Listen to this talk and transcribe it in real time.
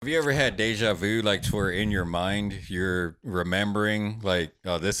Have you ever had deja vu, like to where in your mind you're remembering, like,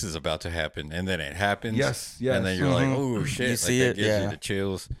 oh, this is about to happen, and then it happens? Yes. And then you're like, oh shit, You like see that it, gives yeah. you the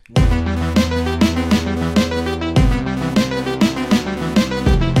chills.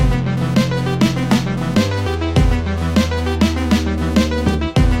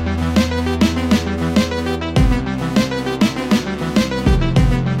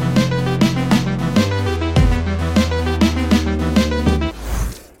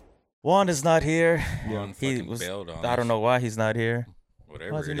 Juan is not here. Juan He fucking was. bailed on I don't us. know why he's not here.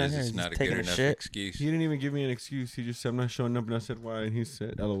 Whatever Why is he it not is, here? it's He's not a taking good a enough shit? excuse. He didn't even give me an excuse. He just said I'm not showing up, and I said why, and he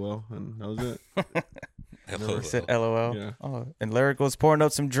said LOL, and that was it. He said LOL. Yeah. Oh, and Lyrical's pouring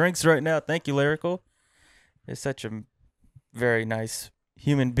out some drinks right now. Thank you, Lyrical. He's such a very nice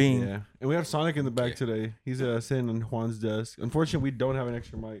human being. Yeah, and we have Sonic in the back Yeah. today. He's sitting on Juan's desk. Unfortunately, we don't have an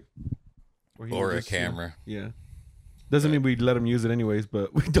extra mic Or he Or would a just, camera. Yeah. Doesn't mean we let him use it anyways,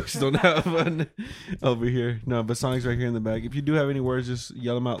 but we just don't have one over here. No, but Sonic's right here in the back. If you do have any words, just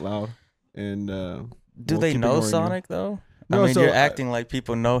yell them out loud. And Do we'll they keep know ignoring you. Sonic though? No, I mean, so, you're acting like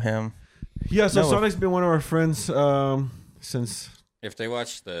people know him. Yeah, so No, Sonic's been one of our friends since. If they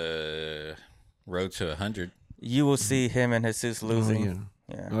watch the Road to 100, You will see him and Jesus losing. Oh,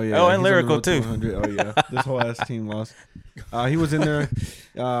 Yeah. Oh, yeah. Oh, He's on and the Lyrical road to too. 100. Oh, yeah. This whole ass team lost. He was in there.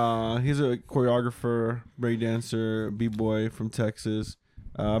 He's a choreographer, breakdancer, b-boy from Texas.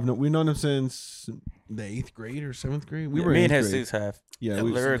 We've known him since the 8th grade or 7th grade. We were Me in and 8th grade. Jesus have. Yeah, That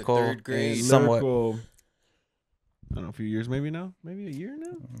we was in the Lyrical. third grade. and somewhat. Lyrical, I don't know, a few years maybe now. Maybe a year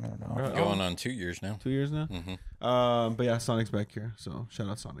now? I don't know. going on 2 years now. 2 years now? Hmm. But yeah, Sonic's back here. So shout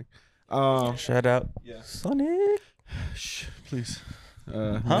out Sonic. Shout out, Yeah. Sonic. Shh, please.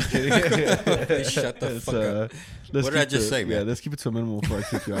 Huh? I'm kidding. Please shut the fuck up. Let's What did I keep just it- say, Yeah, man? let's keep it to a minimum before I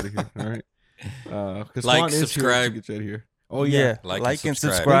kick you out of here. All right. Because Like, subscribe. Right here. Oh yeah. Like Like and and subscribe.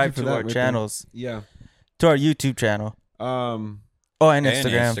 subscribe Thank you for to that our right there. channels, Yeah. to our YouTube channel. Um. Oh, and And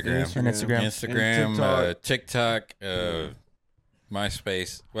Instagram. Instagram. And Instagram. Instagram, And TikTok,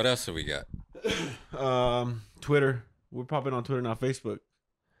 MySpace. What else have we got? Twitter. We're popping on Twitter now. Facebook.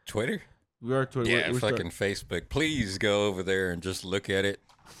 Twitter? We are Twitter. Yeah, We're fucking Facebook. Please go over there and just look at it.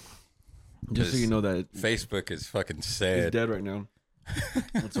 just so you know that Facebook is fucking it's sad. dead right now.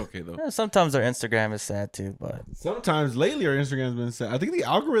 It's okay though. Sometimes our Instagram is sad too, but Sometimes lately our Instagram's been sad. I think the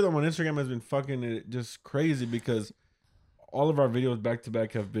algorithm on Instagram has been fucking it just crazy because all of our videos back to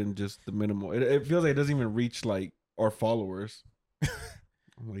back have been just the minimal. It feels like it doesn't even reach like our followers.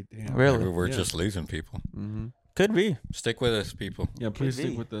 I'm like, damn. really Maybe we're Yeah. just losing people. Mm-hmm. could be. Stick with us, people. Yeah, please Could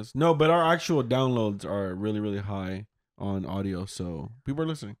stick be. with us. No, but our actual downloads are really, really high on audio, so people are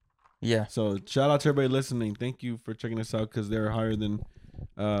listening. Yeah. So shout out to everybody listening. Thank you for checking us out because they're higher than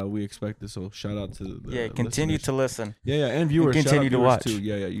we expected. So shout out to the Yeah. Continue listeners. to listen. Yeah, and viewers. Shout out continue to viewers watch. too.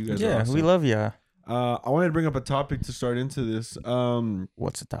 Yeah, you guys. are Yeah, awesome. we love ya. I wanted to bring up a topic to start into this.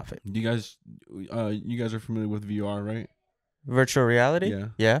 What's the topic? You guys are familiar with VR, right? Virtual reality? Yeah.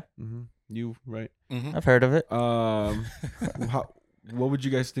 Yeah. Mm-hmm. You right? Mm-hmm. I've heard of it. What would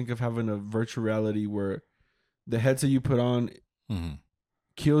you guys think of having a virtual reality where the headset you put on Mm-hmm.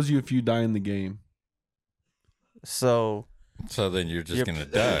 kills you if you die in the game? So So then you're just Yep. gonna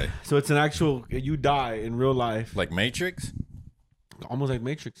die, So it's an actual you die in real life, like Matrix. almost like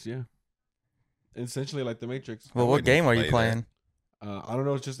Matrix, yeah. Essentially like the Matrix. well, what wouldn't game are you play playing? I don't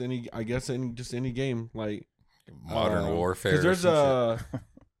know. It's just any. I guess any game like Modern Warfare. Because or there's some shit.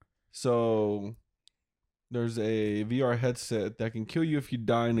 so there's a VR headset that can kill you if you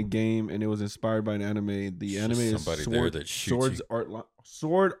die in a game, and it was inspired by an anime. The It's anime just is somebody there that shoots Swords you. Art.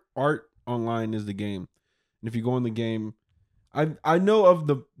 Sword Art Online is the game, and if you go in the game, I know of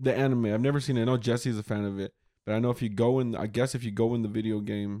the anime. I've never seen it. I know Jesse's a fan of it, but I know if you go in, I guess if you go in the video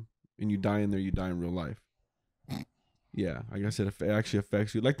game and you die in there, you die in real life. Yeah, I guess it actually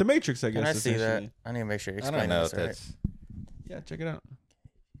affects you, like the Matrix. I guess. Can I see that? essentially. I need to make sure you I don't explain know this if right. that's. Yeah, check it out.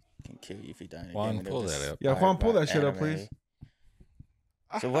 Can kill you if you die in a Juan, game and it pull was that up. Yeah, inspired Juan, pull by that shit up, anime. please.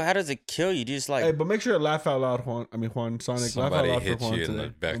 So how does it kill you? Do you just like Hey, but make sure to laugh out loud, Juan. I mean, Juan Sonic. Somebody laugh out loud hits for Juan you in today. the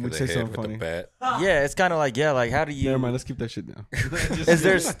back And of we the say head something with a funny. bat. yeah, it's kind of like like how do you? Never mind. Let's keep that shit down.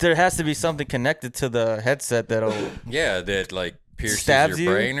 There has to be something connected to the headset that'll. Yeah, that like pierces Stabs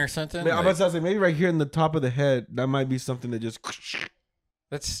your you? brain or something. I'm Like, about to say maybe right here in the top of the head, that might be something that just.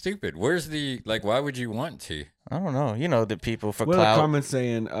 that's stupid. Where's the like? Why would you want to? I don't know. You know the people for What are the clout. comments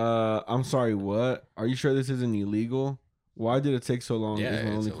saying? I'm sorry. What? Are you sure this isn't illegal? Why did it take so long? Yeah, is my it's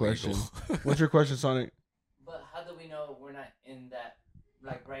only illegal. question. What's your question, Sonic? But how do we know we're not in that?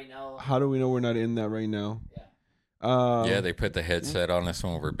 Like right now. How do we know we're not in that right now? Yeah. Yeah, they put the headset on us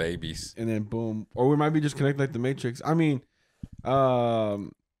when we're babies. And then boom, or we might be just connected like the Matrix. I mean,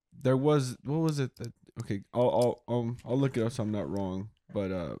 there was what was it that okay I'll look it up so I'm not wrong.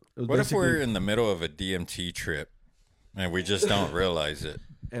 But it was What if basically- we're in the middle of a DMT trip and we just don't realize it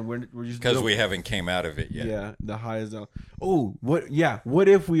and we're just because we haven't came out of it yet? yeah, the high is down. Oh, what? Yeah, what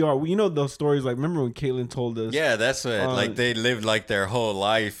if we are? You know those stories like remember when Caitlin told us? Yeah, that's what. Like they lived like their whole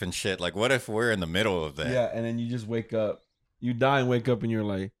life and shit. Like, what if we're in the middle of that? Yeah, and then you just wake up, you die and wake up, and you're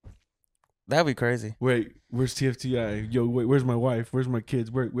like, That'd be crazy. wait, where's TFTI? Yo, wait, where's my wife? Where's my kids?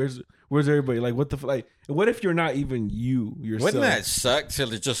 Where's everybody? Like, what the like? What if you're not even you yourself? Wouldn't that suck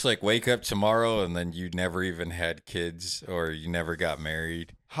to just like wake up tomorrow and then you never even had kids or you never got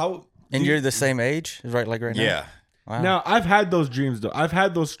married? How? And you're the same age, right? Like right now. Yeah. Wow. Now I've had those dreams though. I've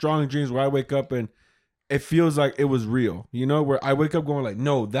had those strong dreams where I wake up and it feels like it was real. You know, where I wake up going like,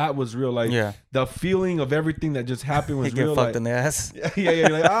 no, that was real. Like Yeah. the feeling of everything that just happened was He get real. fucked Like, in the ass. yeah, you're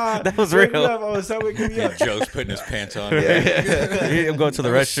like That was wake me real. up. Oh, is that waking me up? Joe's putting his pants on. I'm going to the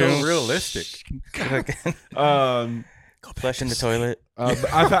That was restroom. so realistic. Flush in the toilet.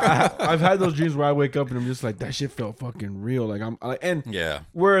 But I've had those dreams where I wake up and I'm just like that shit felt fucking real. Like and Yeah.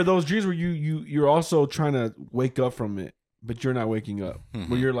 where those dreams where you're also trying to wake up from it, but you're not waking up.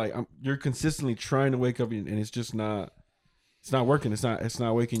 Where you're like you're consistently trying to wake up and it's just not. It's not working. It's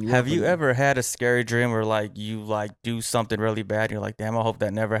not waking you up. Have you anymore. ever had a scary dream where like you like do something really bad and you're like, damn, I hope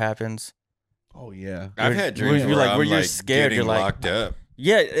that never happens? Oh yeah. I've had dreams you're where like- I'm where you're like scared, getting you're like- locked up.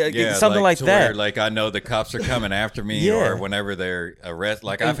 Yeah, something like to that. Where, like I know the cops are coming after me, Yeah. or whenever they're arrested.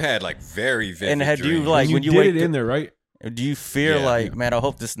 Like I've had like very vivid. And had you, dreams. like, you when you did wake it in up- there, right? Do you fear Yeah. like, man, I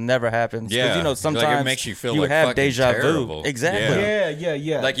hope this never happens? 'Cause, Yeah, you know, like, it sometimes makes you feel you like have fucking deja terrible. vu. Exactly. Yeah.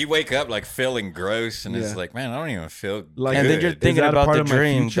 Yeah. Like you wake up like feeling gross, and it's Yeah. like, man, I don't even feel Like, And then good. you're Is thinking that a about part the of my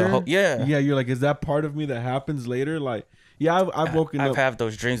dream. future? Yeah. Yeah, you're like, is that part of me that happens later? Like, yeah, I've woken I've up. had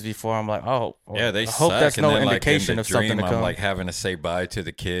those dreams before. I'm like, oh, Yeah, they I hope suck. that's And no then, indication like, of in the something to dream, come. I'm like having to say bye to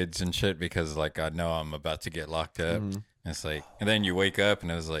the kids and shit because like I know I'm about to get locked up. Mm-hmm. And it's like, and then you wake up and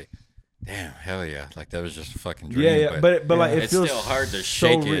it was like, damn, hell yeah, like that was just a fucking dream. yeah, but like it it's feels still hard to so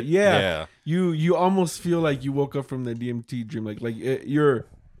shake it. Yeah. You almost feel like you woke up from the DMT dream.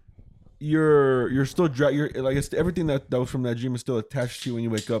 You're still you're like it's everything that was from that dream is still attached to you when you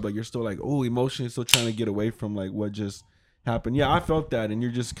wake up. Like you're still like, oh, emotionally still trying to get away from like what just happened. Yeah, I felt that, and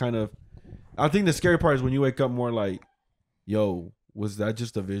you're just kind of. I think the scary part is when you wake up more like, yo, was that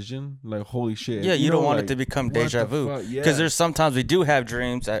just a vision? Like, holy shit. Yeah, you know, don't want like, it to become what deja the vu. fuck? Yeah. Because there's sometimes we do have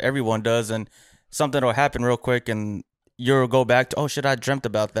dreams that everyone does, and something will happen real quick, and you'll go back to, oh shit, I dreamt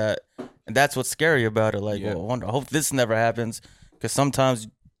about that, and that's what's scary about it. Like, Yeah. well, I hope this never happens, because sometimes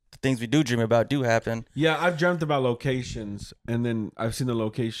the things we do dream about do happen. Yeah, I've dreamt about locations, and then I've seen the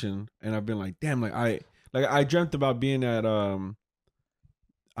location, and I've been like, damn, I dreamt about being at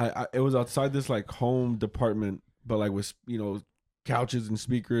it was outside this like home department, but like with couches and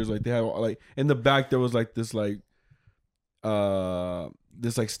speakers, like they have like in the back there was like this like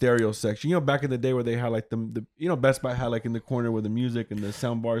stereo section. Back in the day where they had like the Best Buy had like in the corner with the music and the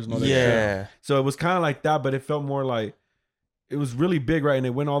sound bars and all that shit. Yeah, So it was kind of like that, but it felt more like it was really big, right? And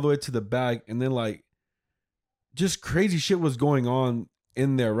it went all the way to the back, and then like just crazy shit was going on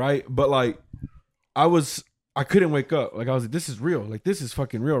in there, right? But like I couldn't wake up. Like I was like, this is real. Like this is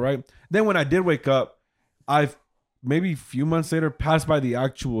fucking real, right? Then when I did wake up, I've maybe a few months later passed by the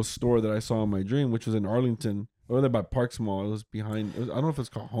actual store that I saw in my dream, which was in Arlington, over there by Parks Mall. It was behind. I don't know if it's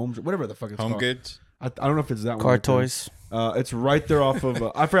called Homes, whatever the fuck it's Home called. Goods. I don't know if it's that one. car right there. toys. It's right there off of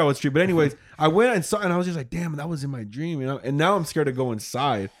I forgot what street, but anyways, I went and saw, and I was just like, damn, that was in my dream, And now I'm scared to go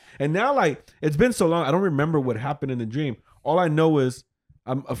inside. And now like it's been so long, I don't remember what happened in the dream. All I know is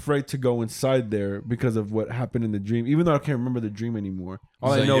I'm afraid to go inside there because of what happened in the dream, even though I can't remember the dream anymore.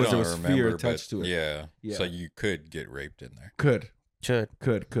 All So I know you is there don't was fear remember, attached but to it. Yeah. Yeah. So you could get raped in there. Could, Should.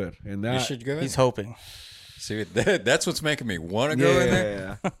 and You that should go. He's hoping. See, that's what's making me want to go in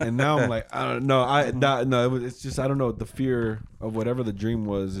there. yeah. And now I'm like, I don't know. It's just I don't know. The fear of whatever the dream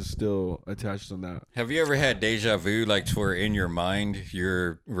was is still attached on that. Have you ever had deja vu, like to where in your mind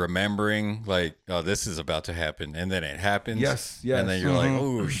you're remembering, like, oh, this is about to happen, and then it happens? Yes. And then you're Mhm. like,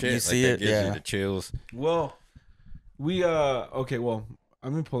 oh shit! You Like, see that it, gives yeah. you the chills. Well, we okay. Well, I'm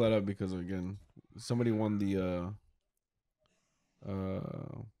gonna pull that up because again, somebody won the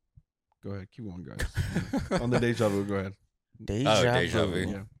Go ahead, keep going, guys. On the deja vu, go ahead. Deja vu.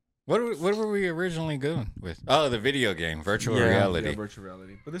 Yeah, What were we originally going with? Oh, the video game, virtual Yeah. reality. yeah, virtual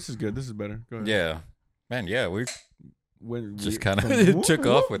reality. But this is good. This is better. Go ahead. Yeah, man. Yeah, we When just kind of took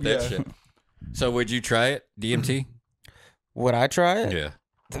off with that shit. So, would you try it, DMT? Would I try it? Yeah.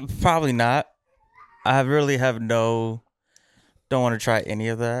 Probably not. I really don't want to try any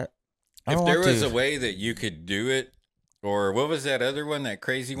of that. I If don't there want was to. a way that you could do it Or what was that other one? That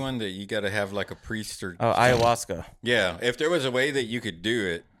crazy one that you got to have like a priest or Oh, ayahuasca. yeah. If there was a way that you could do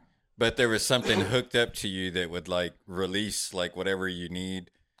it, but there was something hooked up to you that would like release like whatever you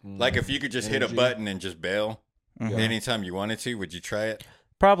need. Like if you could just hit a Energy. button and just bail Mhm. anytime you wanted to, would you try it?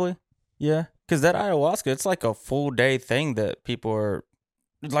 Probably. Yeah. Because that ayahuasca, it's like a full day thing that people are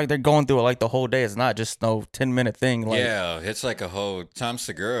like they're going through it like the whole day. It's not just no 10-minute thing. Like, yeah, it's like a whole. Tom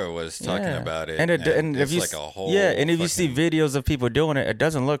Segura was talking Yeah. about it, And if it's you like a whole. and if you see fucking- videos of people doing it, it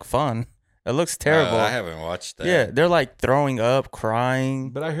doesn't look fun. It looks terrible. I haven't watched that. Yeah, they're like throwing up, crying.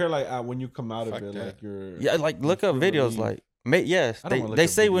 But I hear like when you come out of Fuck it, that. like you're Yeah, like look up fully videos. relieved. Like, yes, I don't wanna look they up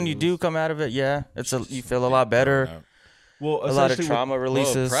say when you do videos. come out of it, yeah, you feel a lot better. well, A lot of essentially trauma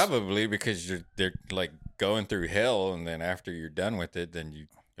releases. Well, probably because they're like going through hell, and then after you're done with it, then you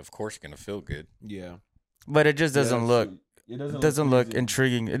of course gonna feel good. Yeah, But it just doesn't look. It It doesn't look pleasing.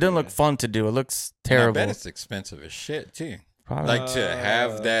 intriguing. It doesn't look Yeah. fun to do. It looks And I terrible. bet it's expensive as shit too. Probably. Like to Uh,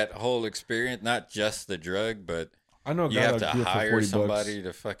 have that whole experience, not just the drug, but I know a you guy have to that'll do it for hire 40 somebody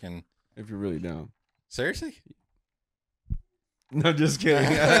bucks to fucking. if you're really down. Seriously? No, just kidding.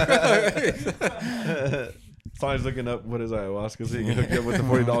 Someone's looking up what is ayahuasca so you can hook you up with the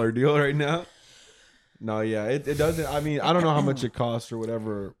 $40 deal right now. No, yeah, it doesn't. I mean, I don't know how much it costs or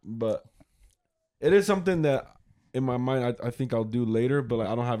whatever, but it is something that in my mind I think I'll do later. But like,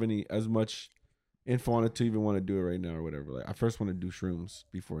 I don't have any as much info on it to even want to do it right now or whatever. Like, I first want to do shrooms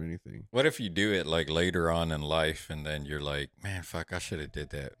before anything. What if you do it like later on in life, and then you're like, man, fuck, I should have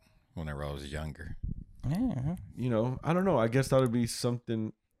did that whenever I was younger. Yeah. You know, I don't know. I guess that would be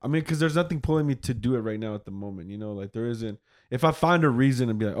something. I mean, because there's nothing pulling me to do it right now at the moment. You know, like there isn't. If I find a reason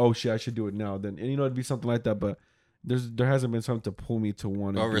and be like, oh shit, I should do it now, then and, you know it'd be something like that. But there hasn't been something to pull me to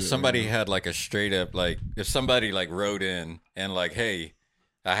want to. Or do if it somebody right now. had like a straight up like if somebody like wrote in and like, hey,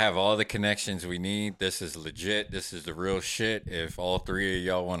 I have all the connections we need. This is legit. This is the real shit. If all three of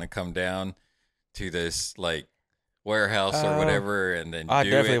y'all want to come down to this like warehouse or whatever, and then I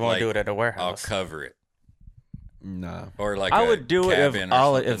do definitely it, want like, to do it at a I'll warehouse. cover it. Nah. Or like I a would do it cabin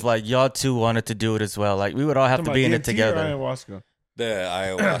or something. if like y'all two wanted to do it as well. Like we would all have to Talking be in about it DMT or together. Ayahuasca. the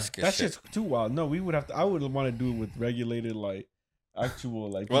ayahuasca That shit. shit's too wild. No, we would have to. I would want to do it with regulated, like actual,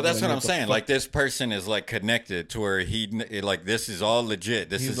 like. Well, people that's that what know I'm the saying. fuck- Like this person is like connected to where like this is all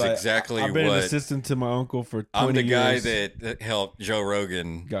legit. This he's is like, exactly I've been an what assistant to my uncle for 20 I'm the guy years. that helped Joe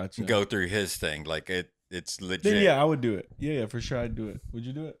Rogan Gotcha. go through his thing. Like it's legit. Then yeah, I would do it. Yeah, for sure, I'd do it. Would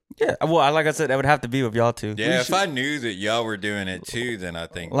you do it? Yeah. Well, like I said, that would have to be with y'all two. Yeah, We if should- I knew that y'all were doing it too, then I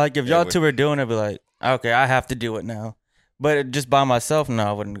think Like if it y'all would- two were doing it, I'd be like, okay, I have to do it now. But just by myself, no,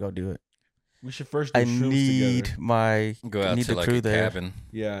 I wouldn't go do it. We should first do I shrooms need together. my go out need to the like crew a there. cabin.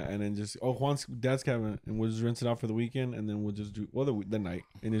 Yeah, and then just Juan's dad's cabin, and we'll just rinse it out for the weekend, and then we'll just do the night,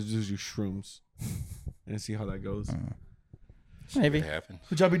 and just do shrooms, and see how that goes. Maybe. It happen.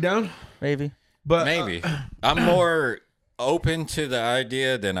 Would y'all be down? Maybe. But Maybe. I'm more open to the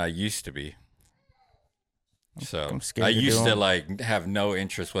idea than I used to be. So I'm scared I to do used to them. like have no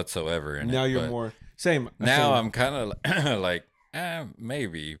interest whatsoever in it. now you're but more same. Now same. I'm kind of like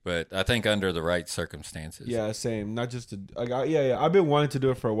maybe, but I think under the right circumstances. Yeah, same. Not just to like, yeah. I've been wanting to do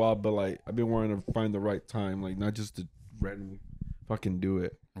it for a while, but like I've been wanting to find the right time, like not just to randomly fucking do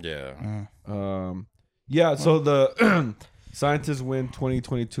it. Yeah. Yeah. So the scientists win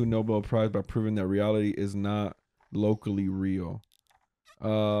 2022 Nobel Prize by proving that reality is not locally real.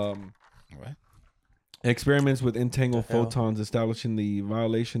 What? Experiments with entangled The hell? photons establishing the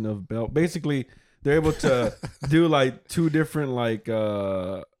violation of Bell. Basically, they're able to do like two different like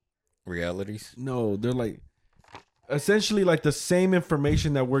Realities. no, they're like essentially like the same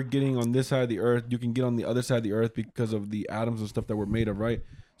information that we're getting on this side of the earth, you can get on the other side of the earth because of the atoms and stuff that we're made of, right?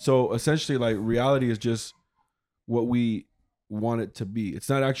 So essentially like reality is just what we want it to be. It's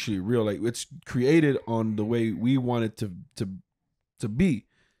not actually real. Like it's created on the way we want it to be.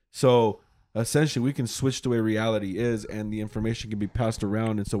 So essentially we can switch the way reality is and the information can be passed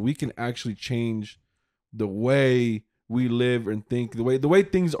around, and so we can actually change the way we live and think, the way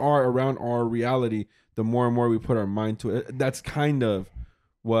things are around our reality, the more and more we put our mind to it. That's kind of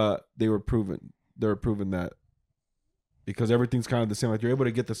what they're proving that, because everything's kind of the same. Like you're able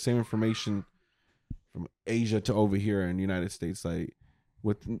to get the same information from Asia to over here in the United States, like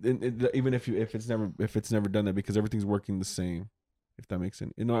even if it's never done that, because everything's working the same. If that makes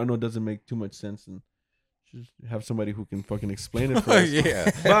sense. I know it doesn't make too much sense, and just have somebody who can fucking explain it for us.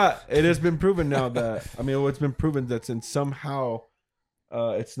 Yeah. But it has been proven now that it's been proven that since somehow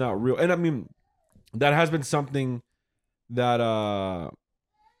it's not real, and I mean that has been something that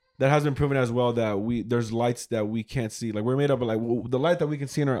that has been proven as well that there's lights that we can't see. Like we're made up of the light that we can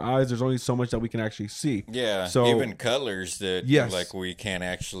see in our eyes. There's only so much that we can actually see. Yeah. So even colors that yes. like we can't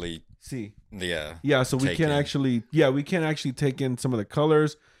actually see. Yeah. Yeah. So we take can't in. actually. Yeah, we can't actually take in some of the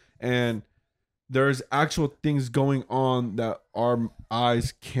colors, and there's actual things going on that our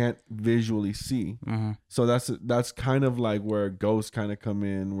eyes can't visually see. Mhm. So that's kind of like where ghosts kind of come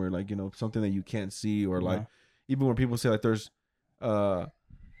in, where like something that you can't see, or like even when people say like there's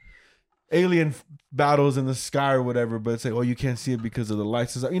alien battles in the sky or whatever, but it's like, oh, you can't see it because of the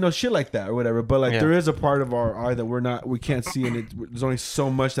lights, shit like that or whatever. But like there is a part of our eye that we can't see, and there's only so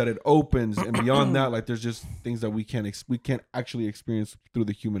much that it opens, and beyond that, like there's just things that we can't actually experience through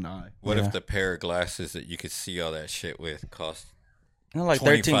the human eye. What if the pair of glasses that you could see all that shit with cost Like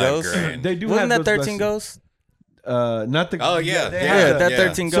 13 $25 ghosts. grand? They do Wasn't have that those 13 glasses. ghosts? Not the they Yeah, have that yeah.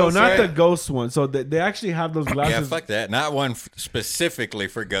 13 so ghosts. not the right? ghost one. So they actually have those glasses. Yeah, fuck that. Not one specifically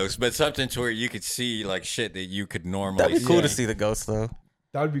for ghosts, but something to where you could see like shit that you could normally That'd be cool see. to see the ghosts though.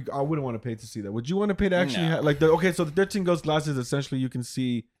 That would be. I wouldn't want to pay to see that. Would you want to pay to actually No. have like so the 13 ghost glasses essentially you can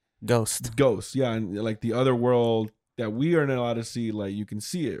see Ghost. ghosts, yeah, and like the other world that we are not allowed to see, like you can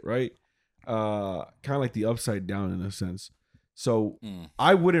see it, right? Kind of like the upside down in a sense. So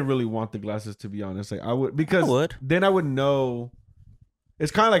I wouldn't really want the glasses, to be honest. Like I would, because then I would know.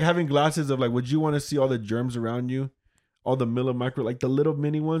 It's kind of like having glasses of like, would you want to see all the germs around you, all the millimicro, like the little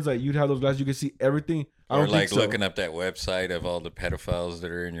mini ones? Like you'd have those glasses, you can see everything. I don't Or like think so. looking up that website of all the pedophiles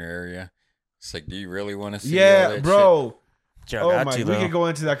that are in your area. It's like, do you really want to see? all Yeah, that bro. Joe, Oh got my, you, we though. could go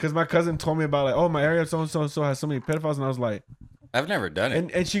into that because my cousin told me about like, oh, my area so and so has so many pedophiles, and I was like, shit? I've never done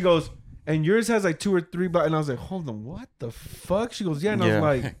it. and she goes, and yours has like 2 or 3, and I was like, hold on, what the fuck? She goes, yeah, and I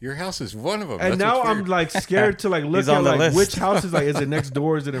was like, Your house is one of them. and That's now what's I'm weird. like scared to like look He's at on the like list. which house is like, is it next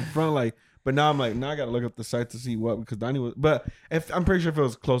door, is it in front, like. But now I'm like, now I gotta look up the site to see what, because Donnie was. But if I'm pretty sure if it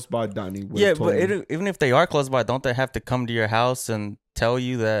was close by, Donnie would. Yeah, but even if they are close by, don't they have to come to your house and tell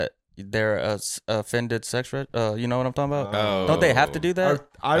you that they're a offended sex? You know what I'm talking about? Oh. Don't they have to do that?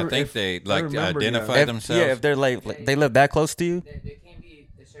 I think they like remember, identify If- themselves. Yeah, if they're like they live that close to you. There can't be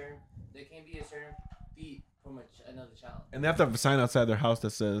a certain. There can't be a certain feet from another child. And they have to have a sign outside their house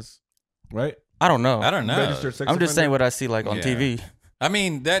that says, right? I don't know. I don't know. Registered sex I'm just saying offender? what I see like on Yeah. TV. I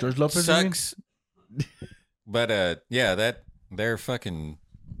mean that George Lopez, you mean? sucks. But yeah, that they're fucking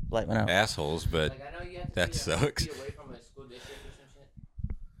Light went out. assholes. But Like I know you have to that be sucks. away from a school district or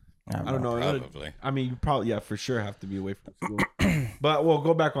some shit. I don't know. Probably. I mean, you probably, yeah, for sure have to be away from school. But we'll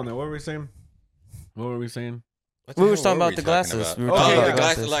go back on that. What were we saying? What were we saying? What We the were hell talking were about the talking glasses. about? We were Oh, talking yeah, about the the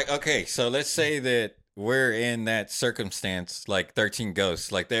glasses. glasses. Like, okay, so let's say that we're in that circumstance, like 13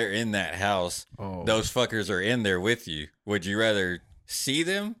 ghosts, like they're in that house. Oh, Those fuckers are in there with you. Would you rather see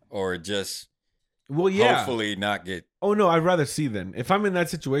them or just well, yeah. hopefully not get? Oh no, I'd rather see them. If I'm in that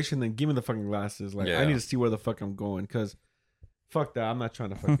situation, then give me the fucking glasses. Like Yeah. I need to see where the fuck I'm going, because fuck that. I'm not trying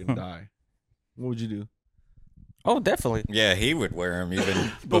to fucking die. What would you do? Oh, definitely. Yeah, he would wear them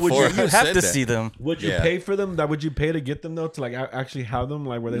even But would before you- I You have said to that. see them. Would you Yeah. pay for them? That would you pay to get them though, to like actually have them,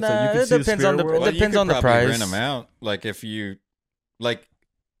 like where they say Nah, you can it see depends the on spirit the- world? it Well, depends you on could the probably price. Rent them out, like if you, like,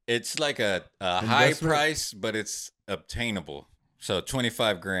 it's like a high Investment? price, but it's obtainable. So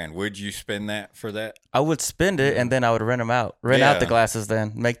 25 grand. Would you spend that for that? I would spend it and then I would rent them out. Rent out the Yeah. glasses,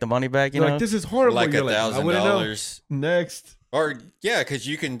 then make the money back. You You're know. like, this is horrible. Like You're I wouldn't know. $1,000. Next. Or yeah, because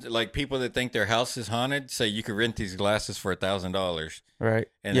you can like people that think their house is haunted. Say you could rent these glasses for $1,000 right.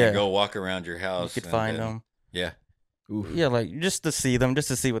 and yeah. then go walk around your You house. could and find then- them. Yeah. Oof. Yeah, like just to see them, just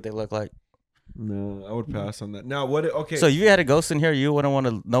to see what they look like. No, I would pass on that. Now what? Okay. So if you had a ghost in here, you wouldn't want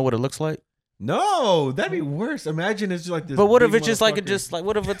to know what it looks like. no, that'd be worse. Imagine it's just like this. But what if big it's just like motherfucker.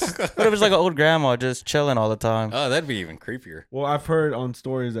 what if it's like an old grandma just chilling all the time? Oh, that'd be even creepier. Well, I've heard on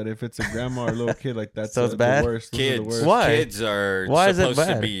stories that if it's a grandma or a little kid, like that's So it's the bad? worst. Those are the Kids, worst. Why? kids are Why is it supposed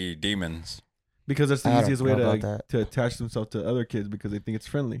to bad? be demons. Because that's the I don't easiest way know about to that. to attach themselves to other kids because they think it's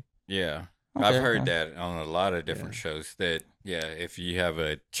friendly. Yeah. Okay, I've heard okay. that on a lot of different shows that, yeah, if you have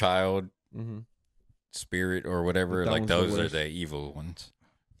a child Mm-hmm. spirit or whatever, That like one's the those are worst. the evil ones.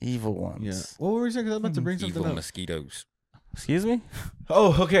 Evil ones. Yeah. What were we saying? 'Cause I was about to bring something Evil up. mosquitoes. Excuse me.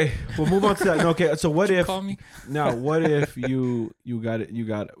 Oh, okay. We'll move on to that. No, okay. So what if Call me. now? What if you got it? You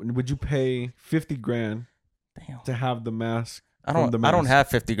got it. Would you pay 50 grand Damn. to have the mask? I from don't. the I don't mask? have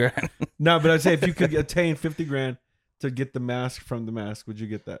 50 grand. No, but I'd say if you could attain 50 grand to get the mask from the mask, would you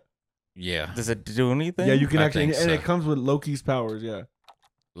get that? Yeah. Does it do anything? Yeah, you can I actually, think and it so. comes with Loki's powers. Yeah,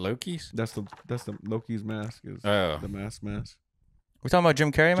 Loki's? that's the Loki's mask is Oh. the mask. We're talking about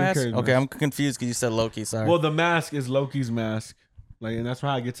Jim Carrey mask. Carrey's Okay, mask. I'm confused because you said Loki. Sorry. Well, the mask is Loki's mask, like, and that's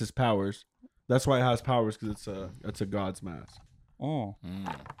why it gets his powers. That's why it has powers because it's a god's mask. Oh.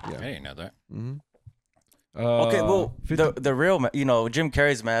 Yeah. I didn't know that. Mm-hmm. Okay, well, the real, Jim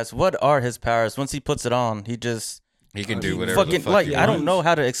Carrey's mask. What are his powers? Once he puts it on, he just He can do whatever the fucking fuck like. he I don't wants. know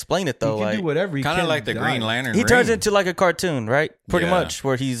how to explain it he though. can Like do whatever. He Kind of can't like the die. Green Lantern. he turns ring. into like a cartoon, right? Pretty Yeah. much,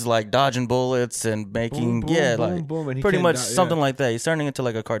 where he's like dodging bullets and making Boom, boom, boom, like boom, and he pretty can't much die, something yeah. like that. He's turning into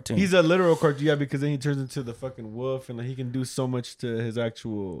like a cartoon. He's a literal cartoon, yeah, because then he turns into the fucking wolf, and like, he can do so much to his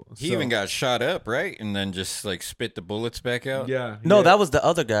actual. He even got shot up, right? And then just like spit the bullets back out. Yeah. no, yeah. that was the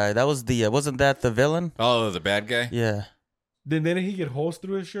other guy. That was the wasn't that the villain? Oh, the bad guy. Yeah. Then he get holes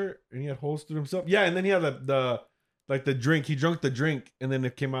through his shirt, and he had holes through himself. Yeah, and then he had the like the drink. He drank the drink, and then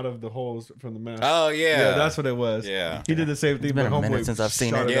it came out of the holes from the mask. Oh yeah, that's what it was. Yeah. He did the same thing. It's been but a minute Homeboy since I've seen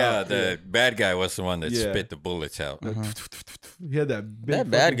shot it. Yeah, out. the bad guy was the one that Yeah. spit the bullets out. Like, Mhm. he had that big That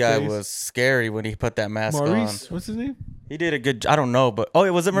bad fucking guy face. was scary when he put that mask Maurice. on. What's his name? He did a good. I don't know, but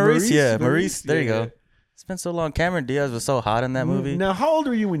was it Maurice? Yeah, Maurice. There you Yeah. go. It's been so long. Cameron Diaz was so hot in that movie. Now, how old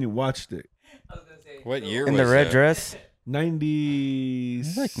were you when you watched it? I was gonna say. What year In was the red that? dress.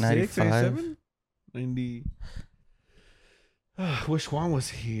 96, Like 95. 97? 90. Wish Juan was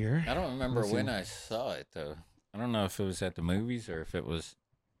here. I don't remember Let's when see. I saw it though. I don't know if it was at the movies or if it was.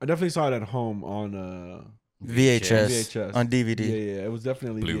 I definitely saw it at home on VHS, VHS. on DVD. Yeah, it was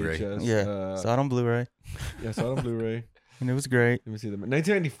definitely Blu-ray. VHS. Yeah, saw it on Blu-ray, Yeah, saw it on Blu-ray. and it was great. Let me see them.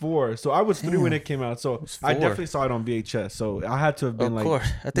 1994. So I was 3 when it came out. So was I 4. definitely saw it on VHS. So I had to have been Of like course,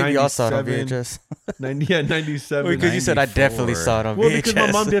 I think we all saw it on 97. VHS. 97. Because you said I 94. definitely saw it on Well, VHS. because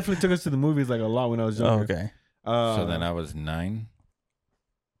my mom definitely took us to the movies like a lot when I was Oh, younger. okay. So then I was 9.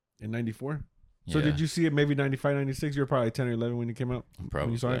 In 94. So Yeah, did you see it maybe 95, 96? You were probably 10 or 11 when it came out.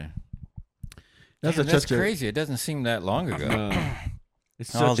 probably? you saw it? That's, a that's touch of- crazy. It doesn't seem that long ago.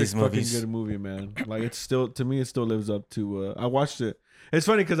 It's All such a these fucking movies. good movie, man. Like it's still to me, it still lives up to. I watched it. It's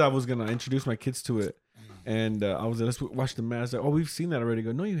funny because I was gonna introduce my kids to it, and I was like, "Let's watch The Mask." Like, oh, we've seen that already. I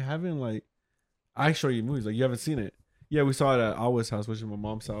go, no, you haven't. Like, I show you movies. Like, you haven't seen it. Yeah, we saw it at Alwa's house, which is my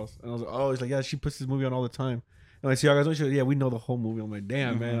mom's house, and I was like, oh, he's like, yeah, she puts this movie on all the time. And like, see, y'all guys don't show. Yeah, we know the whole movie. I'm like,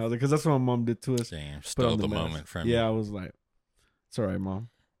 damn, man. I was like, because that's what my mom did to us. Damn, Put stole on the mask. moment from Yeah, I you. was like, it's all right, mom.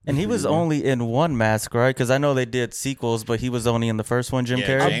 And he was only in one mask, right? Because I know they did sequels, but he was only in the first one. Jim Yeah,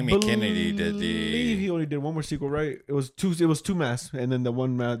 Carrey. Jamie Kennedy did believe he only did one more sequel, right? It was two masks, and then the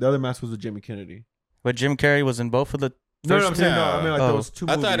other mask was with Jamie Kennedy. But Jim Carrey was in both of the. No, First I'm saying no. I mean like Oh. those two.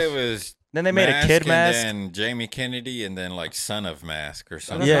 I thought it movies. was. Then they made a kid mask. and then Jamie Kennedy, and then like Son of Mask or thought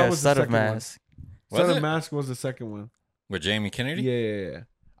something. that Yeah, was the Son of second one. Mask. Was Son of it? Mask was the second one. With Jamie Kennedy. Yeah.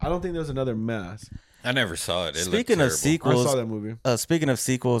 I don't think there was another mask. I never saw it. It looked Speaking of terrible. I sequels, saw that movie. speaking of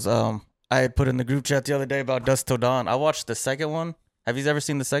sequels, I had put in the group chat the other day about Dusk Till Dawn. I watched the second one. Have you ever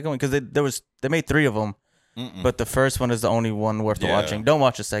seen the second one? Because they made 3 of them, Mm-mm. but the first one is the only one worth Yeah. watching. Don't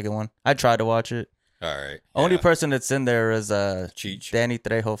watch the second one. I tried to watch it. All right. Only yeah. person that's in there is Cheech. Danny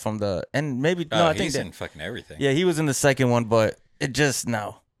Trejo from the and maybe Oh, no, I think he's that, in fucking everything. yeah, he was in the second one, but it just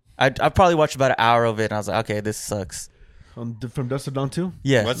no. I probably watched about an hour of it, and I was like, okay, this sucks. From Dust to Dawn 2?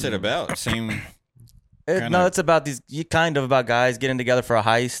 Yeah, What's it about? Same. no, it's about about guys getting together for a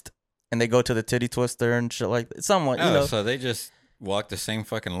heist, and they go to the titty twister and shit like that. Somewhat, Oh, you know. so they just walk the same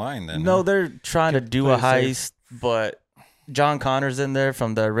fucking line then? No, huh? they're trying to do a play it heist, but John Connor's in there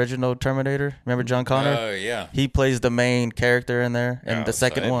from the original Terminator. Remember John Connor? Oh yeah. He plays the main character in there, and Oh, the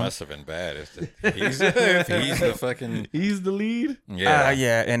second so it one. must have been bad if he's the fucking He's the lead? yeah.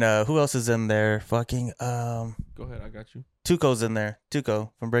 Yeah, and who else is in there? Fucking Go ahead, I got you. Tuco's in there.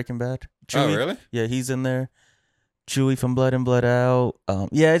 Tuco from Breaking Bad. Oh Chewie. really? Yeah, he's in there. Chewie from Blood and Blood Out.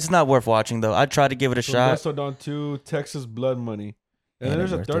 Yeah, it's not worth watching though. I tried to give it a From shot. Dust to Dawn 2, Texas Blood Money. And then Ain't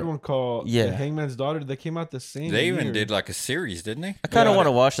there's a worth third it. one called Yeah. The Hangman's Daughter. They came out the same They year. even did like a series, didn't they? I kind of Yeah. want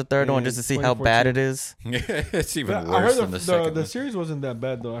to watch the third one In just to see how bad it is. It's even But I worse heard than the second the one. series wasn't that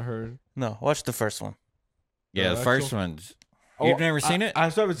bad though, I heard. No, watch the first one. Yeah, the the first actual- one's. You've never seen it? I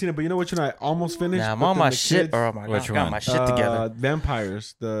still haven't seen it, but you know which one I almost finished? Nah, I'm But on then my the shit. kids- Oh my god, Which I got one? my shit together.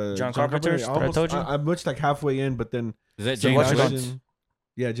 Vampires. The John Carpenter's that I almost- told you? I'm much like halfway in, but then Is that So James watch it on- Woods?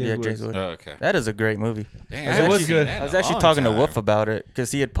 Yeah, James Yeah, Woods. James Woods. Oh, okay. That is a great movie. Damn, It I haven't was seen good. that in I was a actually long talking to time. Wolf about it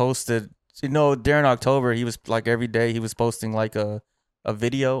because he had posted. You know, during October, he was like every day he was posting like a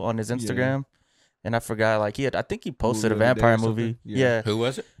video on his Instagram, and I forgot like I think he posted Movie a of the day vampire or something? movie. Yeah. Yeah, Who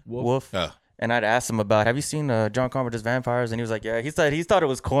was it? Wolf. Oh, And I'd asked him about, have you seen John Carpenter's Vampires? And he was like, yeah. He thought it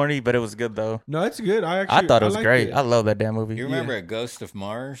was corny, but it was good though. No, it's good. I thought it was liked great. it. I love that damn movie. you remember a Ghost of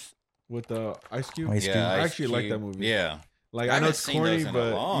Mars? With Ice Cube. Ice Cube. I Ice actually like that Cube. movie. Yeah, Like I I know haven't it's seen corny, those in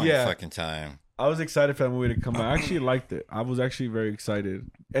but a long yeah, fucking time. I was excited for that movie to come out. I actually liked it. I was actually very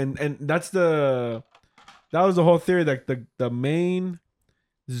excited, and that was the whole theory that the main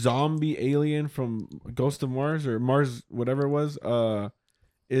zombie alien from Ghost of Mars or Mars, whatever it was,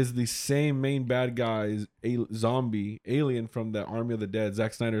 is the same main bad guy, zombie alien from the Army of the Dead,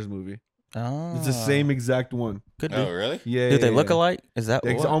 Zack Snyder's movie. Oh, It's the same exact one. Could be. Oh, really? Yeah. Do they yeah, look yeah. alike? Is that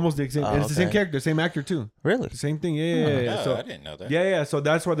It's what? almost the same. Oh, It's the same okay. character, same actor too. Really? The same thing. Yeah. Oh, So I didn't know that. yeah. So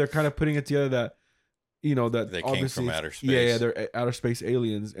that's why they're kind of putting it together that, that They came obviously from it's- outer Yeah, space. they're outer space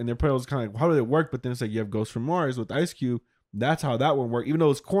aliens, and their play was kind of like, how do they work? But then it's like you have Ghost from Mars with Ice Cube. That's how that one worked. Even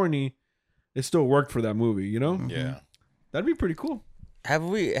though it's corny, it still worked for that movie. You know, Yeah. that'd be pretty cool. Have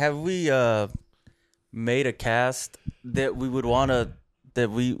we made a cast that we would want to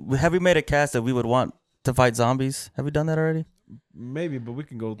have we made a cast that we would want to fight zombies? Have we done that already? Maybe, but we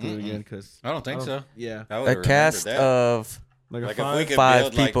can go through it again because I don't think so. Yeah, I A would've cast remembered that. of like a Like if five. we could five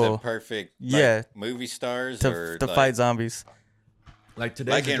build like people. the perfect Yeah. movie stars to or to like, fight zombies. like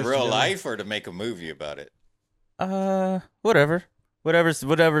today, like in real life or to make a movie about it.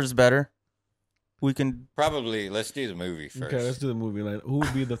 Whatever's better. We can Probably let's do the movie first. Okay, let's do the movie. Like, who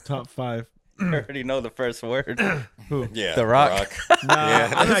would be the top 5? already know the first word. Yeah, The Rock. Nah,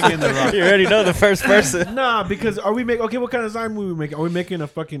 Yeah. I'm not getting the Rock. You already know the first person. Nah, because are we making? Okay, what kind of zombie movie we making? Are we making a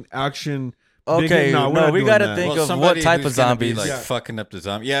fucking action? Okay, Nah, we're no, not we doing gotta that. think Well, of somebody what type who's of gonna be, zombies. like Yeah. fucking up the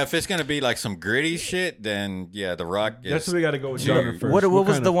zombie. Yeah, if it's gonna be like some gritty shit, then yeah, The Rock is. That's what we got to go with Dude, genre first. What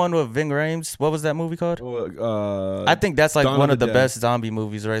was kind the of- one with Ving Rhames? What was that movie called? I I think that's like Dawn one of of the the Dead. best zombie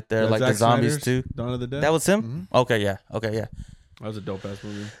movies right there. Like the Zack zombies Snyder's too. Dawn of the Dead. That was him. Mhm. Okay, yeah. That was a dope ass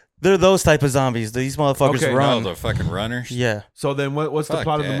movie. They're those type of zombies. These motherfuckers Okay. Oh, run. the fucking runners. Yeah. So then, what's the Fuck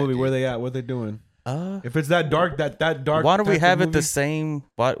plot of the that, movie? dude. Where they at? What they doing? Uh, If it's that dark, that dark. why don't we type of have it the movie? same?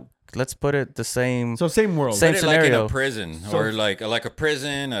 What? Let's put it the same. So same world. Same Put it like in scenario. a prison So- or like a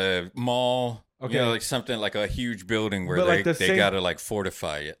prison, a mall. Okay. You know, like something like a huge building where But like the they same- gotta like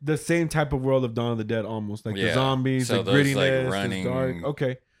fortify it. The same type of world of Dawn of the Dead, almost like the Yeah. zombies, So the those, grittiness, like, the running- dark.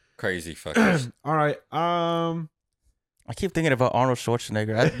 Okay, Crazy fuckers. all right. I keep thinking about Arnold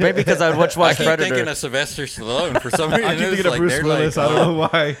Schwarzenegger. Maybe because I watch I keep Predator. thinking of Sylvester Stallone for some reason. I keep It was thinking of like, Bruce they're Willis. like, I don't know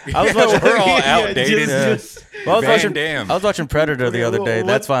why. I was watching- we're all Yeah, outdated. just- Well, I was Van watching. Damme. I was watching Predator the other day. What-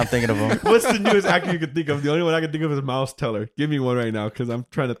 That's why I'm thinking of him. What's the newest actor you can think of? The only one I can think of is Miles Teller. Give me one right now, because I'm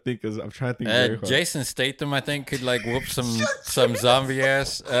trying to think. Very hard. Jason Statham, I think, could like whoop some zombie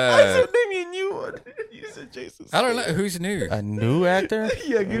ass. Name me a new one. You said Jason. I don't know who's new. A new actor?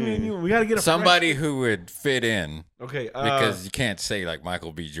 Yeah, give me a new one. We gotta get a Somebody who would fit in fresh- Okay, because you can't say like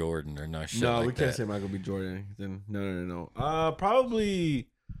Michael B. Jordan or no shit no, like we can't that. say Michael B. Jordan. Then no. Probably.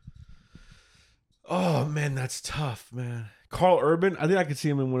 Oh man, that's tough, man. Carl Urban. I think I could see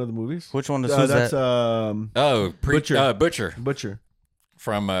him in one of the movies. Which one is That's that? Oh, Butcher. Butcher Butcher.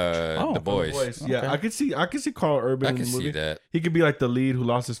 from Oh, The Boys. Yeah, Okay. I could see Carl Urban I in can the movie. see that. He could be like the lead who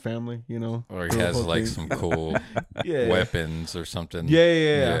lost his family, you know, Or he doing the has whole like thing. some cool yeah. weapons or something.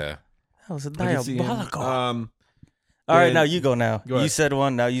 Yeah. That was I could see him. diabolical. Yeah, All right, now you go now. Go You ahead. said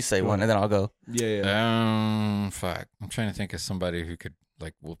one, now you say Go one, ahead. and then I'll go. yeah. Fuck. I'm trying to think of somebody who could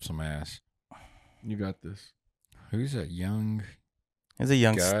like whoop some ass. You got this. Who's a young He's a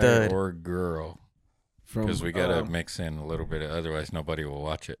young guy stud. or girl? From Because we gotta mix in a little bit. Otherwise, nobody will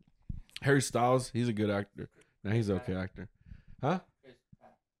watch it. Harry Styles. He's a good actor. Nah, he's an okay actor. Huh?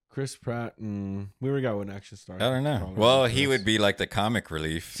 Chris Pratt. We already got one action star. I don't know. Probably Well, Chris. he would be like the comic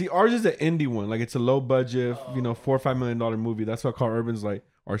relief. See, ours is an indie one. Like it's a low budget, $4 or $5 million movie. That's why Carl Urban's like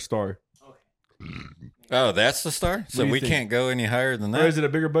our star. Oh, that's the star. So do you we think? can't go any higher than Or that. is it a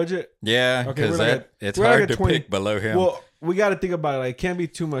bigger budget? Yeah, Okay, because we're like it's we're like hard a to 20 pick below him. Well, we got to think about it. Like, it can't be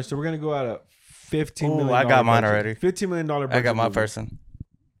too much. So we're gonna go at a $15 Ooh, million. I got mine budget. already. $15 million budget. I got my movie. person.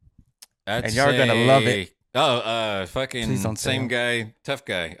 I'd and y'all gonna love say- it. Oh, fucking Please don't say same him. guy, tough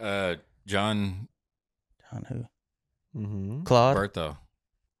guy. John John who? Mm-hmm. Claude. Bertho.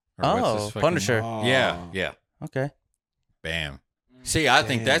 Oh, Punisher. Yeah. Okay. Bam. See, I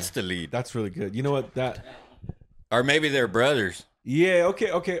think Damn. that's the lead. That's really good. You know what? Or maybe they're brothers. Yeah.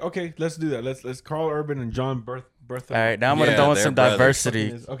 Okay. Let's do that. Let's Carl Urban and John Bertha. All right, now I'm gonna Yeah, throw in they're some brothers.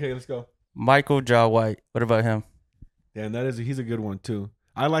 diversity. Okay, let's go. Michael Jai White. What about him? Damn, he's a good one too.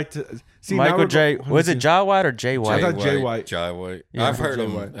 I like to see Michael now J. let me Was see. it Jai White or Jay I White? thought Jay White. Jay White. Yeah, I've heard Jay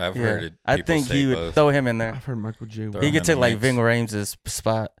him. White. I've Yeah. heard it. I people think say he would both. throw him in there. I've heard Michael J. Throw White. He could him take in like mix. Ving Rhames'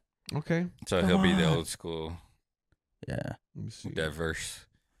 spot. Okay, So he'll be the Come on. old school, Yeah. let me see. diverse.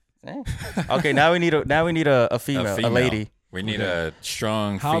 Eh. Okay, now we need a female, a lady. We need Okay. a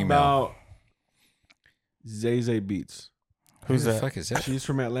strong How female. about Zay Beats? Who's Who the that? fuck is that? She's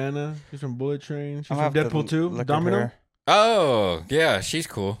from Atlanta. She's from Bullet Train. She's I'll from have to Deadpool 2. look at Domino. her. Oh, yeah, she's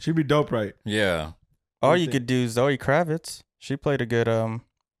cool. She'd be dope, right? Yeah. Or What do you you could do Zoe Kravitz. She played a good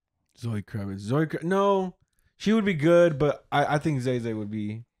Zoe Kravitz. No, She would be good, but I think Zay Zay would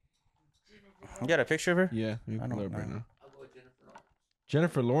be. You got a picture of her? Yeah, let me I pull don't it up right know. now. I'll go with Jennifer Lawrence.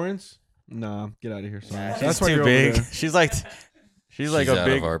 Jennifer Lawrence? Nah, get out of here, son. Nah, That's she's why too you're over big. there. She's like She's a out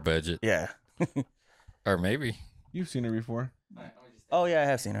big. of our budget, Yeah. or maybe. You've seen her before. Oh yeah, I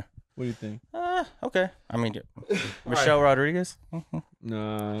have seen her. What do you think? Okay. I mean, Michelle Rodriguez.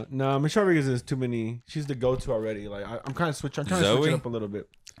 Nah, Michelle Rodriguez is too many. She's the go-to already. Like I'm kind of switching. I'm trying to switch Zoe? it up a little bit.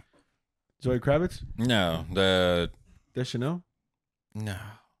 Zoe Kravitz? No, Does she know? no.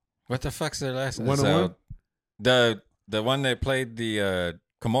 What the fuck's their last name? 101? The one that played the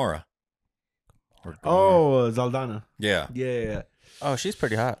Gamora. Or Gamora. Oh, Zaldana. Yeah. Yeah. Oh, she's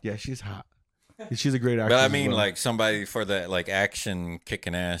pretty hot. Yeah, she's hot. She's a great actress. But I as mean, well. like somebody for that, like action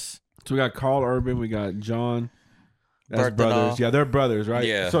kicking ass. So we got Carl Urban, we got John. That's Berthenol. brothers. Yeah, they're brothers, right?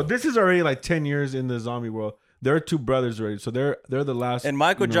 Yeah. So this is already like 10 years in the zombie world. They're two brothers already. So they're the last. And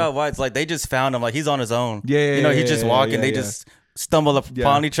Michael you know- Jai White's like they just found him. Like he's on his own. Yeah, You know, he's just walking. yeah, they yeah. just stumble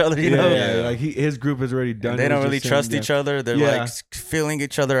upon each other. You know. Yeah. Like his group is already done. And they It don't was really just him, trust yeah. each other. They're Yeah. like feeling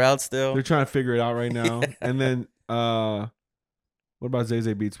each other out still. They're trying to figure it out right now. And then what about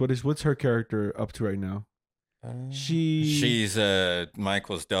Zazie Beetz? What's her character up to right now? She's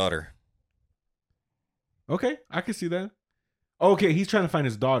Michael's daughter. Okay, I can see that. Okay, he's trying to find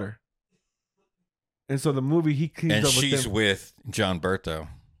his daughter. And so the movie he teams And up with she's them. with John Berto,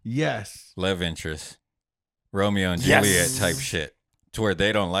 Yes. love interest, Romeo and Yes. Juliet type shit, to where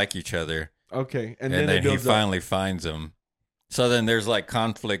they don't like each other, Okay. And and then, it then he builds up. finally finds them. So then there's like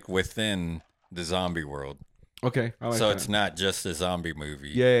conflict within the zombie world. Okay. I like So that. it's not just a zombie movie.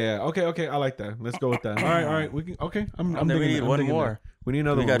 Yeah. Okay. I like that. Let's go with that. All right. We can. Okay. I'm And then we digging need that. I'm one digging more. that. We need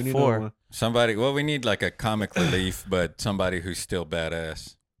another We one. got need four. another Somebody, well, we need like a comic relief, but somebody who's still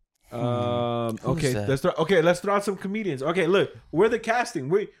badass. one. Who's Okay. that? Let's throw out some comedians. Okay. Look, we're the casting.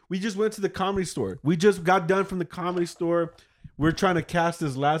 We just went to the Comedy Store. We just got done from the Comedy Store. We're trying to cast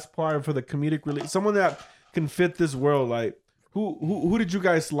this last part for the comedic relief. Someone that can fit this world. Like who did you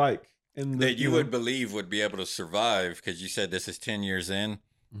guys like? That you would believe would be able to survive, because you said this is 10 years in.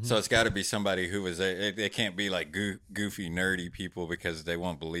 So it's got to be somebody who was it can't be like goofy, nerdy people, because they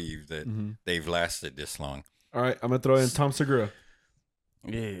won't believe that they've lasted this long. All right. I'm gonna throw in Tom Segura.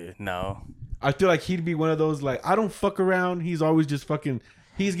 Yeah. No. I feel like he'd be one of those, like, I don't fuck around. He's always just fucking,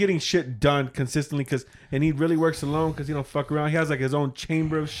 he's getting shit done consistently and he really works alone because he don't fuck around. He has like his own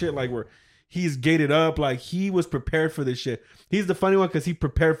chamber of shit, like where he's gated up. Like he was prepared for this shit. He's the funny one because he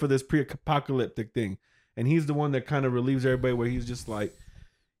prepared for this pre-apocalyptic thing. And he's the one that kind of relieves everybody where he's just like,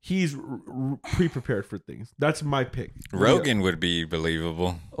 he's pre-prepared for things. That's my pick. Rogan would be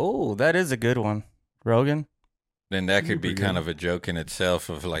believable. Oh, that is a good one. Rogan. Then that could He'd be be kind good. of a joke in itself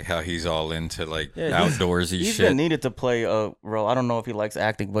of like how he's all into like Yeah, outdoorsy He's shit. been needed to play a role. I don't know if he likes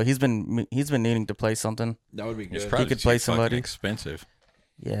acting, but he's been needing to play something. That would be It's good. probably could too play fucking somebody. expensive.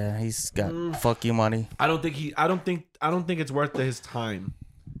 Yeah, he's got fuck you money. I don't think it's worth his time.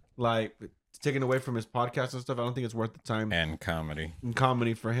 Like taken away from his podcast and stuff, I don't think it's worth the time And comedy. in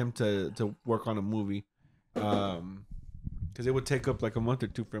comedy for him to work on a movie. Because it would take up like a month or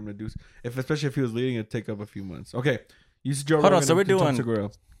two for him to do. Especially if he was leading, it'd take up a few months. Okay, you said Joe Hold on, Rogan so we're and Tom doing- Segura.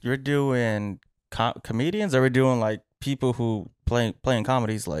 You're doing comedians, or we're doing like people who playing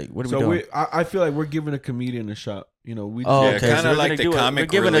comedies? Like, what are we So doing? I feel like we're giving a comedian a shot. You know, we Oh, Yeah, okay, kind so we're of like gonna the do comic we're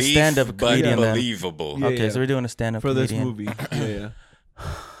giving a relief, stand-up but comedian then. believable. Yeah, Okay, so we're doing a stand-up for this comedian. movie. Yeah,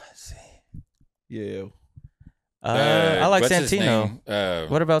 Let's see. yeah. I like what's his Santino. name?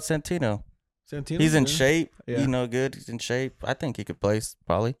 What about Santino? Santino. He's in yeah. shape. Yeah. You know, good. He's in shape. I think he could play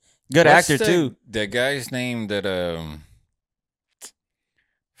probably. Good What's actor too. The guy's name that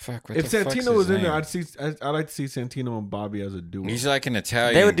fuck. What If the fuck's Santino his was in name? there, I'd like to see Santino and Bobby as a duo. He's like an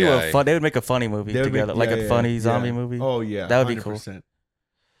Italian. They would do guy. a fun. They would make a funny movie They would together, make- like yeah, a yeah, funny yeah. zombie movie. Oh yeah, That would be cool. 100%.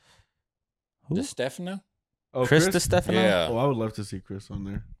 Who? Just Stefano? Oh, Chris Stefano. Yeah. Oh, I would love to see Chris on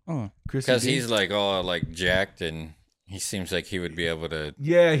there. Chris, Because he's like all like jacked, and he seems like he would be able to.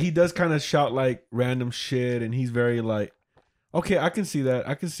 yeah, he does kind of shout like random shit, and he's very like, okay, I can see that.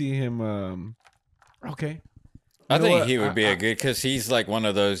 I can see him. Okay, I know think what? he would be a good, because he's like one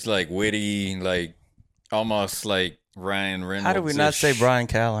of those like witty, like almost like Ryan Reynolds. How do we not say Brian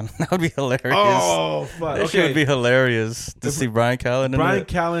Callen? That would be hilarious. Oh fuck. That shit would be hilarious to see Brian Callen. Brian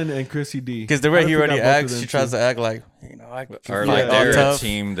Callen and Chrissy D. Because the way I he forgot already both of acts, them she tries too. to act like, you know, I can Or fight like all they're a tough.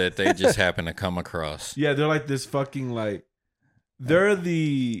 team that they just happen to come across. Yeah, they're like this fucking like. They're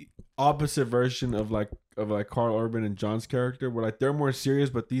the opposite version of like Carl Urban and John's character, where like they're more serious,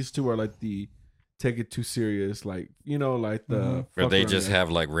 but these two are like the take it too serious, like like the Mhm. Or fuck they around just there. have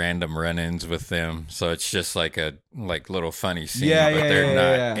like random run-ins with them, so it's just like a little funny scene, Yeah, but yeah, they're yeah,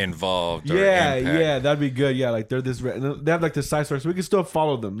 not yeah. involved. Or Yeah, impact. yeah, that'd be good. Yeah, like they're they have like the side story, so we can still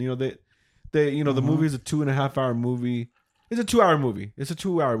follow them. They the Mhm. movie is a 2.5 hour movie. It's a 2 hour movie. It's a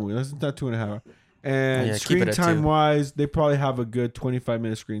 2 hour movie. It's not 2.5 hours. And Yeah, keep screen it at time 2. wise, they probably have a good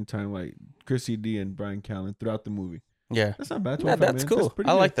 25-minute screen time, like Chrissy D and Brian Callen throughout the movie. Yeah. That's not bad. Yeah, 25 that's minutes. cool. pretty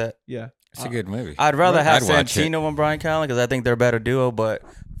I good. like that. Yeah. It's a good movie. I'd rather Right. have I'd watch it. Santino and Brian Callen because I think they're a better duo. But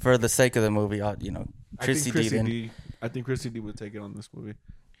for the sake of the movie, I think Chrissy D. then- I think Chrissy D would take it on this movie.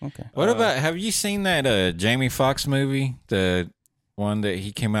 Okay. What about? Have you seen that Jamie Foxx movie? The one that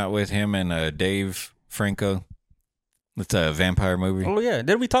he came out with, him and Dave Franco. It's a vampire movie. Oh yeah,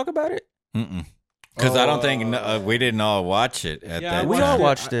 did we talk about it? Because I don't think we didn't all watch it at that we time. all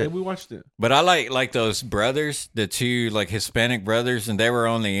watched it. We watched it. But I like those brothers, the two like Hispanic brothers, and they were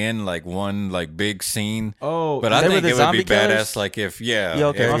only in like one like big scene. Oh, But I They were think the it would be zombie killers? badass, like if Yeah,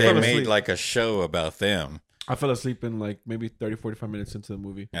 okay. if I they fell made asleep. like a show about them. I fell asleep in like maybe 30, 45 minutes into the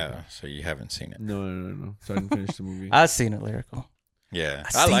movie. Yeah, so you haven't seen it. No. So I didn't finish the movie. I've seen it, Lyrical. Yeah,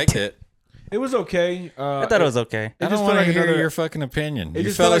 I I seen liked it. it. It was okay. I thought it was okay. It I just don't felt want to like hear another. your fucking opinion. it You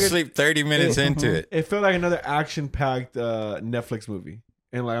just fell felt like asleep 30 minutes into it. It felt like another action-packed Netflix movie,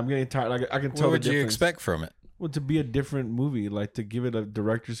 and like I'm getting tired. Like I can tell. What would the you difference. expect from it? Well, to be a different movie, like to give it a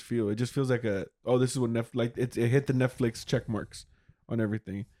director's feel. It just feels like this is what Netflix. Like it hit the Netflix check marks on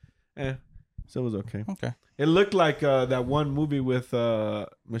everything. So it was okay. Okay. It looked like that one movie with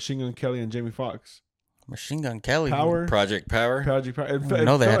Machine Gun Kelly and Jamie Foxx. Machine Gun Kelly. Power. Project Power. Project Power. It, I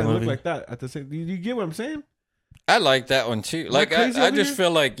know they had a it looked movie. like that at the same. You get what I'm saying? I like that one too. I Like crazy I over just here?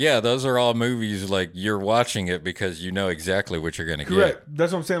 feel like those are all movies like you're watching it because you know exactly what you're gonna Correct.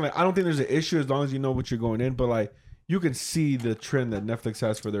 That's what I'm saying. Like I don't think there's an issue as long as you know what you're going in. But like you can see the trend that Netflix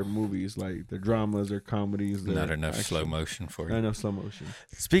has for their movies, like their dramas, their comedies. get. Their Not enough action. slow motion for Not you. enough slow motion.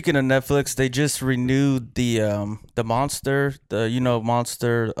 Speaking of Netflix, they just renewed the monster,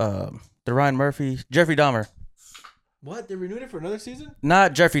 monster, the Ryan Murphy, Jeffrey Dahmer. What? They renewed it for another season?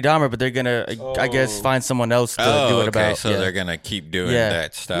 Not Jeffrey Dahmer, but they're gonna, I guess, Oh. find someone else to do Oh, it okay. about. So yeah. they're gonna keep doing Yeah.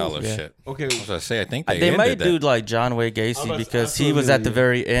 that style of Yeah. shit. Okay. I was gonna say I think they, They might ended do like John Wayne Gacy about- because I he was thought at the they-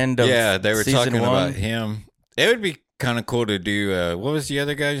 very end of Yeah, they were season talking 1. about him. It would be kind of cool to do. What was the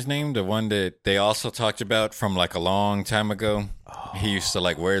other guy's name? The one that they also talked about from like a long time ago. He used to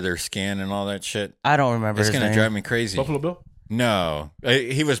like wear their skin and all that shit. I don't remember It's his gonna name. drive me crazy. Buffalo Bill? No,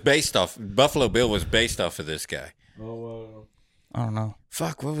 he was based off. Buffalo Bill was based off of this guy. Oh, I don't know.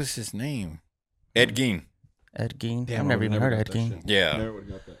 Fuck, what was his name? Ed Gein. Ed Gein. damn. I've never even heard of Ed Gein. Yeah. Never would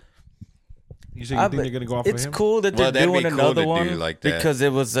have got that. You think they're going to go off It's of him? cool that Well, they're that'd be doing cool another to do one like that. because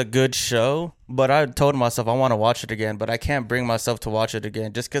it was a good show. But I told myself I want to watch it again, but I can't bring myself to watch it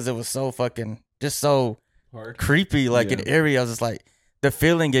again just because it was so fucking just so Hard. creepy, like and Yeah. eerie. I was just like the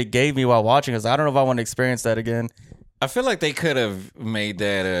feeling it gave me while watching it. I don't know if I want to experience that again. I feel like they could have made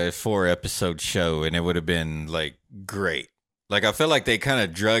that a 4-episode show and it would have been like great. Like I feel like they kind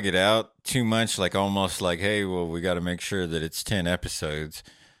of drug it out too much, like almost like, hey, well, we got to make sure that it's 10 episodes.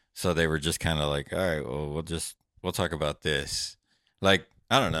 So they were just kind of like, all right, well, we'll talk about this. Like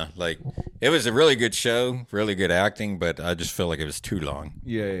I don't know, like it was a really good show, really good acting, but I just feel like it was too long.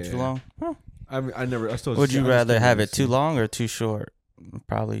 Yeah. Too long? Huh. I still. Would you I rather still have never it too seen long or too short?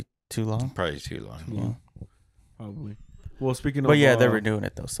 Probably too long. Probably too long. Yeah. Probably. Well, speaking of. But yeah, they're renewing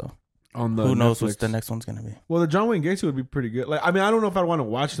it though. So on the who knows Netflix. what the next one's gonna be? Well, the John Wayne Gacy would be pretty good. Like, I mean, I don't know if I want to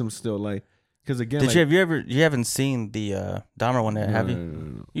watch them still. Like, because again, Did you haven't seen the Dahmer one yet, have you?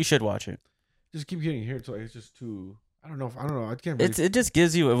 No. You should watch it. Just keep getting here. So it's just too. I don't know. I can't. Really, It just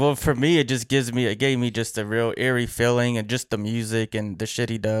gives you, well, for me, it gave me just a real eerie feeling and just the music and the shit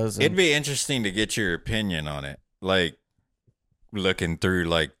he does. And It'd be interesting to get your opinion on it. Like looking through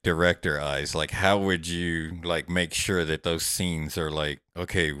like director eyes, like how would you like make sure that those scenes are like,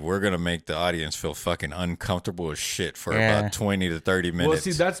 okay, we're going to make the audience feel fucking uncomfortable as shit for Yeah. about 20 to 30 minutes. well,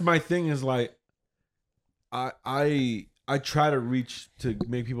 see, that's my thing. Is like, I try to reach to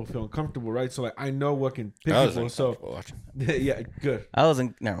make people feel uncomfortable, right? So like, I know what can pick I was people. So uncomfortable watching. yeah, good. I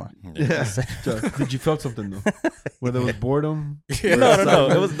wasn't, never mind. Yeah. So, did you felt something though? Whether it was boredom? Yeah. No.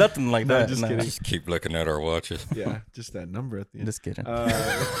 It was nothing like No, that. just No. kidding. Just keep looking at our watches. Yeah, just that number at the end. Just kidding.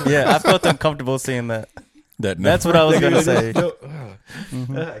 Yeah, I felt uncomfortable seeing that. That's what I was gonna say.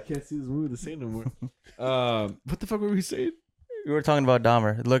 I can't see this movie the same no more. What the fuck were we saying? We were talking about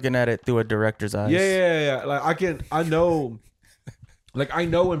Dahmer, looking at it through a director's eyes. Yeah. Like I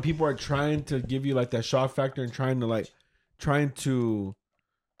know when people are trying to give you like that shock factor and trying to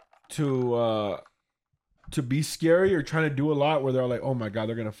to be scary or trying to do a lot where they're like, oh my god,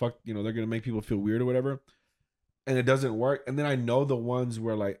 they're gonna fuck, they're gonna make people feel weird or whatever, and it doesn't work. And then I know the ones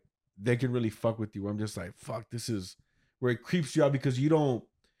where like they can really fuck with you. Where I'm just like, fuck, this is where it creeps you out because you don't.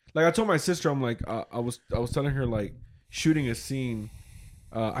 Like I told my sister, I'm like, I was telling her like shooting a scene.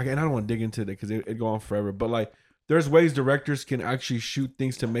 And I don't want to dig into it because it'd go on forever. But like, there's ways directors can actually shoot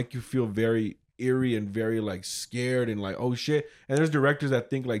things to make you feel very eerie and very like scared and like, oh shit. And there's directors that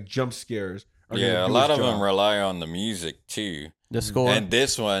think like jump scares. Yeah, a lot of them rely on the music too. The score. And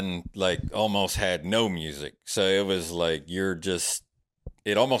this one like almost had no music, so it was like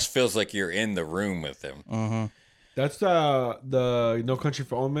it almost feels like you're in the room with them. Mm-hmm. That's the No Country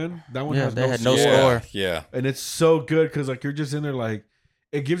for Old Men. That one has had no no score. score. Yeah. And it's so good because like you're just in there like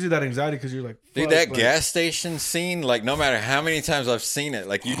it gives you that anxiety because you're like, Dude, fuck, that like, gas station scene, like no matter how many times I've seen it,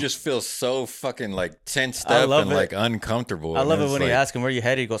 like you just feel so fucking like tensed I up love and it. like uncomfortable. I And love it it's when like, he asks him where you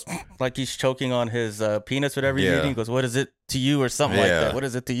headed. He goes like he's choking on his peanuts, whatever he's Yeah. eating. He goes, "What is it to you?" or something like Yeah. that. What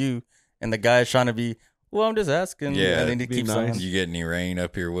is it to you? And the guy's trying to be, well, I'm just asking. Yeah, and then he be keeps nice. on. you get any rain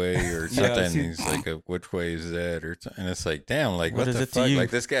up your way or Yeah, something. see- He's like, which way is that? And it's like, damn, like What what is the it to fuck? you?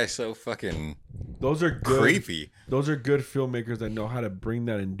 Like this guy's so fucking those are good. creepy. Those are good filmmakers that know how to bring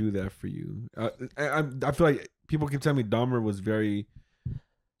that and do that for you. I feel like people keep telling me Dahmer was very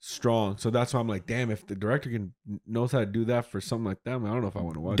strong, so that's why I'm like, damn, if the director knows how to do that for something like that, I don't know if I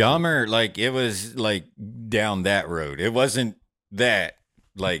want to watch. Dahmer, like it was like down that road. It wasn't that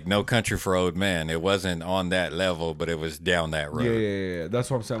like No Country for Old Men. It wasn't on that level, but it was down that road. Yeah. That's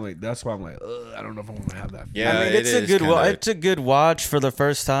what I'm saying. Like that's why I'm like, I don't know if I want to have that. Yeah, I mean, it it's a is good kinda- it's a good watch for the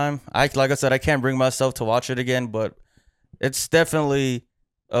first time. Like I said, I can't bring myself to watch it again, but it's definitely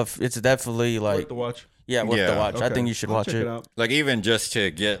Worth like to watch. worth the Yeah. watch. I Okay. think you should I'll watch check it. out. Like even just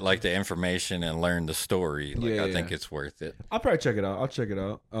to get like the information and learn the story, like Yeah, I think yeah. it's worth it. I'll probably check it out. I'll check it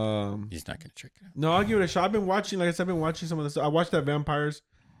out. He's not gonna check it out. No, I'll give it a shot. I've been watching, like I said, I've been watching some of this. I watched that Vampires,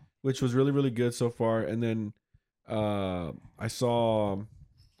 which was really, really good so far. And then I saw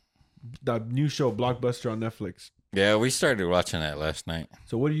the new show Blockbuster on Netflix. Yeah, we started watching that last night.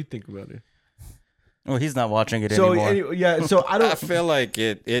 So what do you think about it? Well, he's not watching it So anymore. anyway, yeah, so I I don't feel like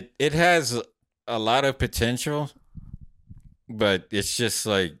it has a lot of potential, but it's just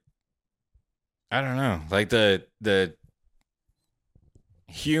like I don't know, like the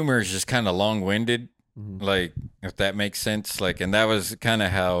humor is just kind of long winded. Mhm. Like if that makes sense. Like, and that was kind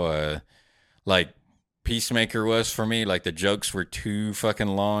of how like Peacemaker was for me. Like the jokes were too fucking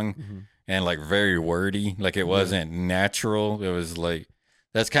long Mhm. and like very wordy. Like it wasn't natural. It was like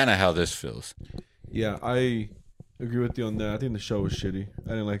that's kind of how this feels. Yeah, I agree with you on that. I think the show was shitty. I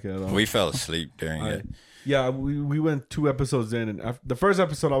didn't like it at all. We fell asleep during I- it. Yeah, we went 2 episodes in, and after the first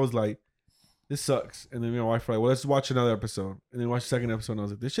episode, I was like, "This sucks." And then my wife was like, "Well, let's watch another episode." And then watch the second episode, and I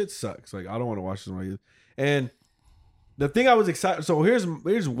was like, "This shit sucks. Like, I don't want to watch this one." And the thing I was excited. So here's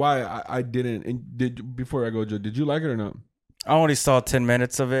why I didn't. And did before I go, Joe, did you like it or not? I only saw 10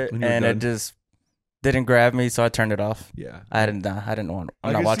 minutes of it, And you're and done? it just didn't grab me, so I turned it off. Yeah, I didn't want. I'm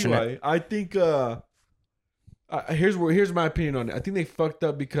I not can watching see it. why. I think here's my opinion on it. I think they fucked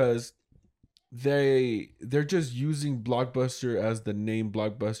up because they're just using Blockbuster as the name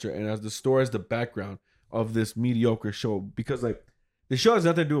Blockbuster and as the store as the background of this mediocre show, because like the show has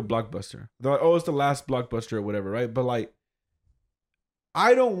nothing to do with Blockbuster. They're like, oh, it's the last Blockbuster or whatever, right? But like,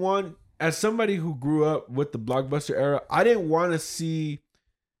 I don't want, as somebody who grew up with the Blockbuster era, I didn't want to see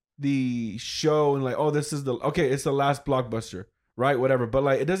the show and like, oh, this is it's the last Blockbuster, right? Whatever. But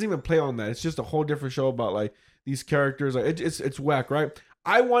like, it doesn't even play on that. It's just a whole different show about like these characters. Like it's whack, right?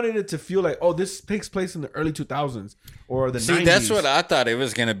 I wanted it to feel like, oh, this takes place in the early 2000s or the 90s. See, that's what I thought it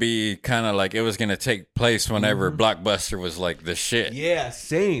was gonna be. Kind of like it was gonna take place whenever Blockbuster was like the shit. Yeah,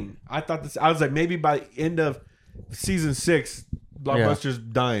 same. I thought this. I was like, maybe by end of season 6, Blockbuster's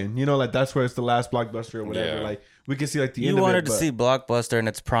dying. You know, like that's where it's the last Blockbuster or whatever. Yeah. Like we can see like the You end of it. wanted to but- see Blockbuster in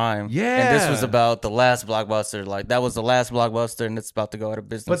its prime. Yeah. And this was about the last Blockbuster. Like, that was the last Blockbuster, and it's about to go out of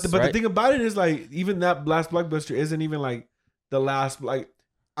business. But the right? thing about it is like even that last Blockbuster isn't even like the last. Like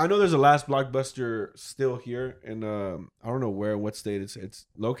I know there's a last Blockbuster still here, and I don't know what state it's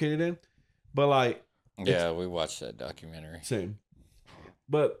located in, but like Yeah, we watched that documentary. same.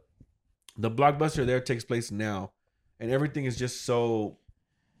 But the Blockbuster there takes place now, and everything is just so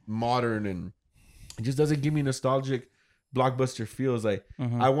modern, and it just doesn't give me nostalgic Blockbuster feels. Like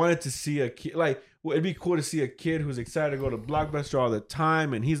Mhm. I wanted to see a kid. Like it'd be cool to see a kid who's excited to go to Blockbuster all the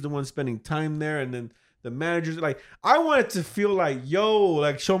time, and he's the one spending time there, and then the managers like I wanted to feel like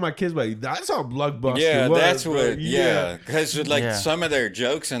like show my kids like that's how Blockbuster. Yeah, was, that's bro. what. Yeah, because like Yeah. some of their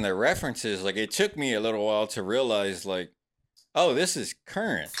jokes and their references, like it took me a little while to realize like oh, this is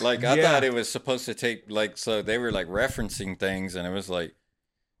current. Like I Yeah. thought it was supposed to take like so they were like referencing things, and it was like,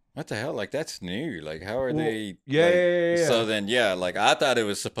 what the hell? Like that's new. Like how are Well, they? yeah, like, yeah. So then like I thought it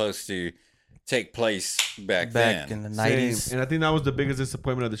was supposed to take place back Back then. in the Same. 90s. And I think that was the biggest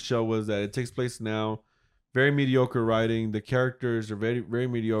disappointment of the show was that it takes place now. Very mediocre writing. The characters are very, very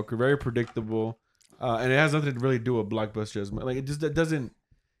mediocre, very predictable, and it has nothing to really do with Blockbuster. As much. Like it doesn't.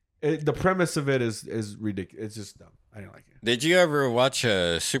 The premise of it is ridiculous. It's just dumb. I didn't like it. Did you ever watch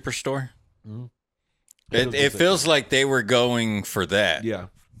Superstore? Mhm. It feels like they were going for that, Yeah.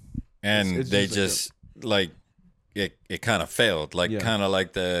 and It's they just just it kind of failed. Like Yeah. kind of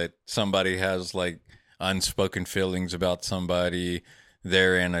like somebody has like unspoken feelings about somebody.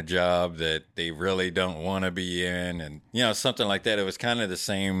 They're in a job that they really don't want to be in, and something like that. It was kind of the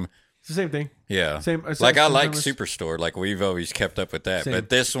same. It's the same thing. Yeah, Same. like I same like premise. Superstore. Like we've always kept up with that, Same. but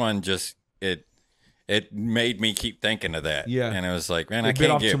this one just it made me keep thinking of that. Yeah. and it was like, man, It I bit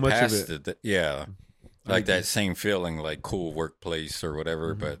can't off get too much of past it. it. Yeah, I like agree. that same feeling, like cool workplace or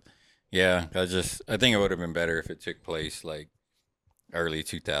whatever. Mm-hmm. But yeah, I think it would have been better if it took place like early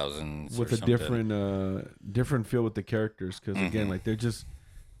 2000s with or a something. different feel with the characters because again, Mhm. like they're just.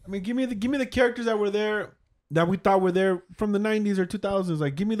 I mean, give me the characters that were there that we thought were there from the 90s or 2000s.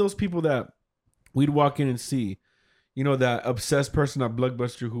 Like, give me those people that we'd walk in and see. That obsessed person at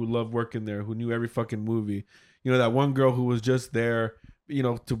Blockbuster who loved working there, who knew every fucking movie. That one girl who was just there,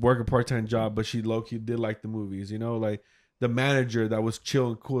 to work a part-time job, but she low-key did like the movies. Like the manager that was chill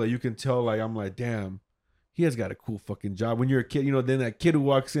and cool that you can tell, like, I'm like, damn, he has got a cool fucking job. When you're a kid, then that kid who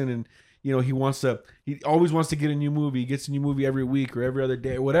walks in and, he always wants to get a new movie. He gets a new movie every week or every other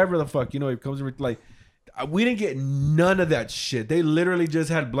day, whatever the fuck, he comes in like, we didn't get none of that shit. They literally just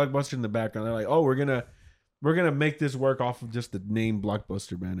had Blockbuster in the background. They're like, oh, we're gonna make this work off of just the name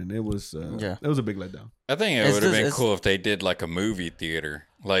Blockbuster, man. And it was, it was a big letdown. I think it It's would have just- been it's- cool if they did like a movie theater,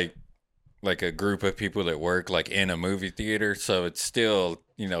 like a group of people that work like in a movie theater. So it's still,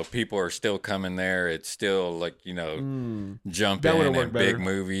 people are still coming there. It's still like, jump That in would've and worked big better.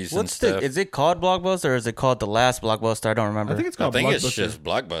 movies and What's the? stuff. Is it called Blockbuster or is it called The Last Blockbuster? I don't remember. I think it's I called think Blockbuster. it's just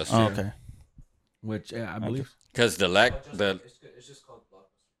Blockbuster. Oh, okay. Which, yeah, I believe. Because It's just called Blockbuster.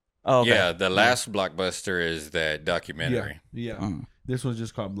 Oh, okay. yeah, the last Blockbuster is that Yeah, documentary. yeah. Mm. This one's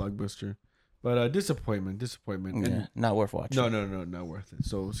just called Blockbuster. But disappointment. And Yeah, not worth watching. No, not worth it.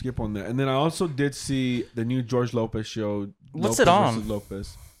 So skip on that. And then I also did see the new George Lopez show. What's Lopez it on? versus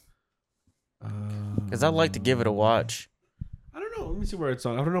Lopez. Because I'd like to give it a watch. I don't know. Let me see where it's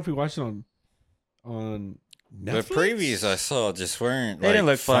on. I don't know if we watched it on Netflix. The previews I saw just weren't They like, didn't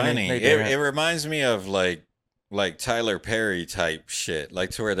look funny. They didn't. It reminds me of like Tyler Perry type shit, like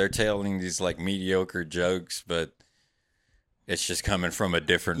to where they're telling these like mediocre jokes, but it's just coming from a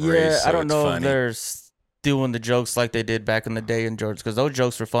different Yeah, race. So I don't it's know funny. if they're doing the jokes like they did back in the day in George, because those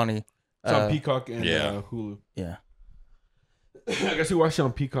jokes were funny. It's on Peacock and yeah. Hulu. Yeah. I guess we watched it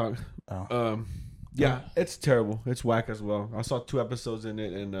on Peacock. Oh. Yeah, it's terrible. It's whack as well. I saw 2 episodes in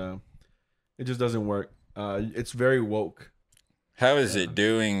it, and it just doesn't work. It's very woke. How is it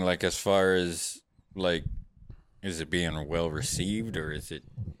doing? Like as far as like, is it being well received or is it?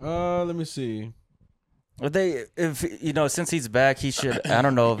 Let me see. But since he's back, he should. I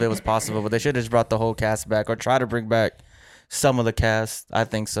don't know if it was possible, but they should have just brought the whole cast back or try to bring back some of the cast. I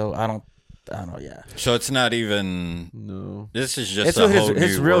think so. I don't know. Yeah, So it's not even. No. This is just it's a with whole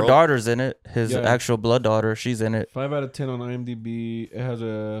his new real world. daughter's in it. His Yeah. actual blood daughter. She's in it. 5 out of 10 on IMDb. It has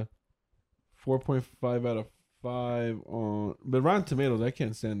a 4.5 out of 5 on. But Rotten Tomatoes, I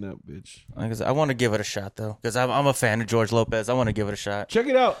can't stand that bitch. Like I said, I want to give it a shot though, because I'm a fan of George Lopez. I want to give it a shot. Check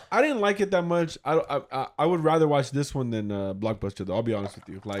it out. I didn't like it that much. I would rather watch this one than Blockbuster, though. I'll be honest with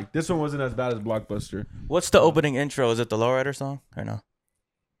you. Like, this one wasn't as bad as Blockbuster. What's the opening intro? Is it the Lowrider song or no?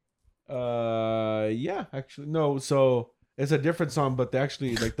 Yeah, actually. No, so it's a different song, but they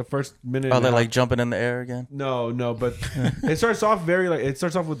actually, like, the first minute. Oh, and a they're like half- jumping in the air again. No, but it starts off very, like, it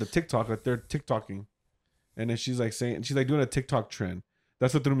starts off with the TikTok. Like, they're TikToking. And then she's like doing a TikTok trend.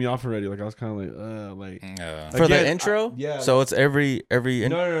 That's what threw me off already. Like, I was kind of like, For the Again, intro? yeah. So it's every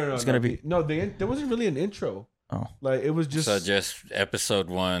no. it's gonna be- there wasn't really an intro. Oh. Like, it was just. So just episode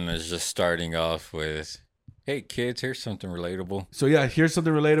 1 is just starting off with, "Hey kids, here's something relatable." So yeah, here's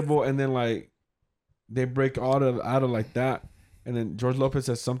something relatable, and then like they break out of like that, and then George Lopez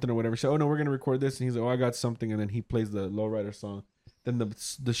says something or whatever. So, oh no, we're gonna record this, and he's like, oh, I got something, and then he plays the Lowrider song. Then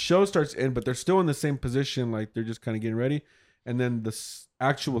the show starts in, but they're still in the same position, like they're just kind of getting ready, and then the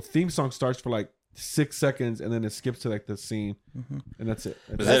actual theme song starts for like 6 seconds, and then it skips to like the scene, and that's it.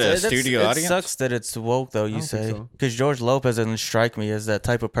 Was it a studio it audience? sucks that it's woke though. You don't think say so. because George Lopez doesn't strike me as that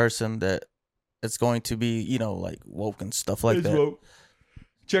type of person that it's going to be, you know, like woke and stuff like It's that. woke.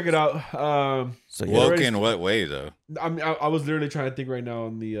 Check it out. So yeah. Woke in what way though? I mean, I was literally trying to think right now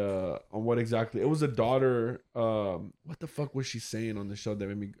on the on what exactly it was. A daughter. What the fuck was she saying on the show that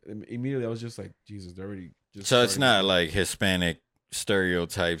made me immediately? I was just like, Jesus, they're already. Just So it's starting. not like Hispanic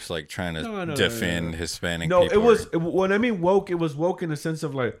stereotypes, like trying to No, defend no. Hispanic No, people. it was when I mean woke. It was woke in the sense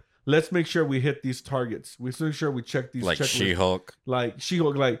of like, let's make sure we hit these targets. Let's make sure we check these. like checklists. She-Hulk. Like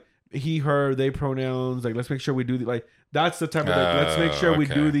She-Hulk, like he, her, they pronouns. Like let's make sure we do like that's the type of like, let's make sure we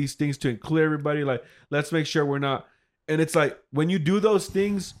okay. do these things to include everybody. Like let's make sure we're not. And it's like when you do those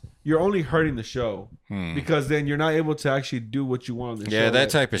things, you're only hurting the show because then you're not able to actually do what you want on the show. Yeah, that like,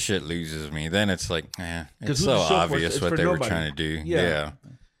 type of shit loses me. Then it's like, it's who's so the show for? obvious It's what for they were nobody. trying to do. Yeah. Yeah.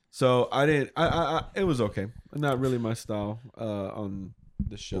 So I didn't. I it was okay. Not really my style on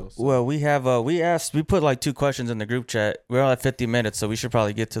the show. So. Well, we have we put like 2 questions in the group chat. We're all at 50 minutes, so we should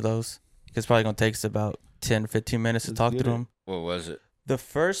probably get to those. It's probably gonna take us about 10, 15 minutes to Let's talk get through it. them. What was it? The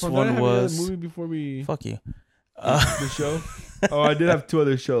first Oh, did I one have any other was movie before we fuck you. the show. Oh, I did have 2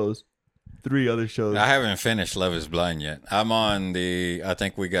 other shows, 3 other shows. I haven't finished Love is Blind yet. I'm on I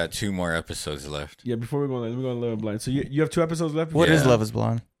think we got 2 more episodes left. Yeah, before we go on, we're going to Love and Blind. So you have 2 episodes left. What is Yeah. Love is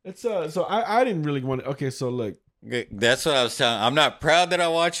Blind? It's so I didn't really want to. Okay, so look, That's what I was telling. I'm not proud that I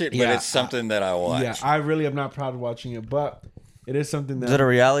watch it, but Yeah, it's something that I watch. yeah, I really am not proud of watching it, but it is something that Is it a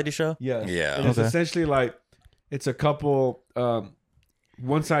reality show? yes, Yeah. and it's Okay. essentially like it's a couple,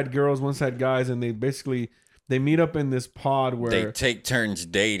 one side girls, one side guys, and they meet up in this pod where They take turns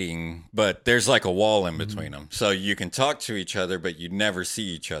dating, but there's like a wall in between them. So you can talk to each other, but you never see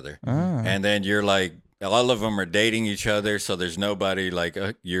each other. Ah. And then you're like, all of them are dating each other. So there's nobody like,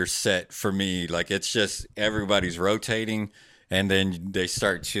 you're set for me. Like, it's just everybody's rotating. And then they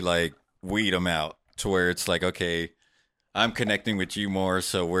start to like weed them out to where it's like, okay, I'm connecting with you more.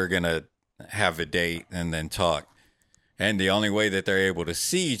 So we're going to have a date and then talk. And the only way that they're able to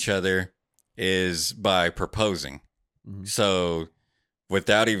see each other is by proposing. Mhm. So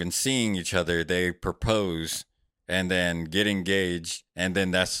without even seeing each other, they propose and then get engaged. And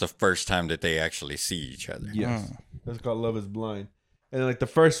then that's the first time that they actually see each other. yes, that's called Love is Blind. And like the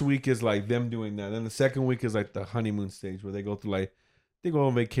first week is like them doing that. Then the second week is like the honeymoon stage where they go through like they go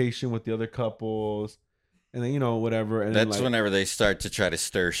on vacation with the other couples, and then whatever. And then, That's like, whenever they start to try to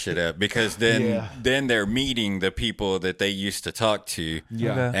stir shit up because then Yeah. then they're meeting the people that they used to talk to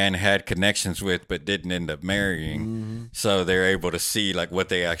yeah. Okay. and had connections with but didn't end up marrying. Mhm. So they're able to see like what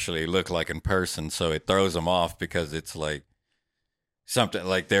they actually look like in person. So it throws them off because it's like something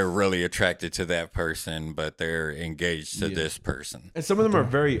like they're really attracted to that person, but they're engaged to Yeah. this person. And some of them are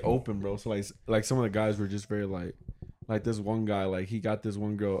very open, bro. So like some of the guys were just very like this one guy, like he got this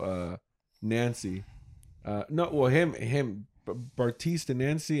one girl, Nancy. Bartiste and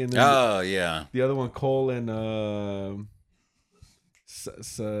Nancy, and then Oh yeah. the other one Cole and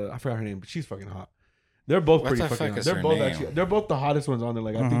I forgot her name, but she's fucking hot. They're both What pretty the fucking fuck hot. is They're her both name? actually they're both the hottest ones on there.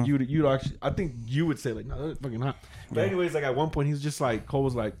 Like I think I think you would say like no, they're fucking hot. But anyways, like at one point he's just like Cole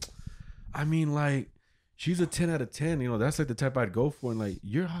was like, I mean like she's a 10 out of 10. That's like the type I'd go for. And like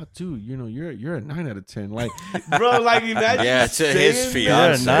you're hot too. You're a 9 out of 10. Like bro, like imagine Yeah, to his saying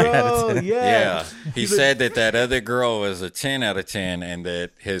fiance. that, You're a 9 out of bro. 10. Yeah. Yeah. He He's said that other girl was a 10 out of 10 and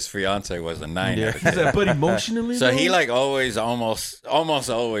that his fiance was a 9 Yeah. out of He's 10. like, but emotionally, So though? he like always almost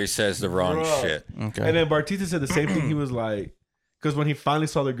always says the wrong Bruh. shit. Okay. And then Bartista said the same thing. He was like, because when he finally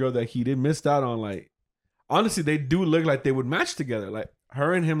saw the girl that he did missed out on, like, honestly, they do look like they would match together. Like,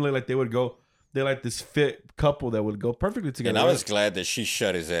 her and him look like they would go, they're like this fit couple that would go perfectly together. And I was glad that she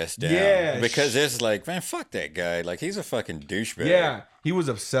shut his ass down. Yeah, Because it's like, man, fuck that guy. Like, he's a fucking douchebag. Yeah. He was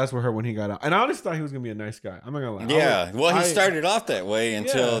obsessed with her when he got out. And I honestly thought he was going to be a nice guy. I'm not going to lie. Yeah. Well, he started off that way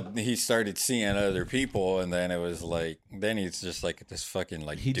until Yeah. he started seeing other people. And then it was like, then he's just like this fucking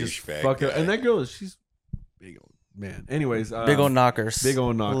like He just douchebag. fucking, guy. and that girl, she's big old, man. Anyways. big old knockers. big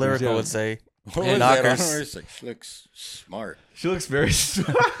old knockers, Lyrical yeah. would say. What and was that on knockers. her? It's like, she looks smart. She looks very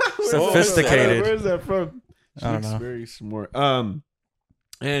Sophisticated. Where's that from? She I don't looks know. very smart.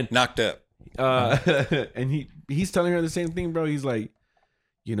 And Knocked up. and he's telling her the same thing, bro. He's like,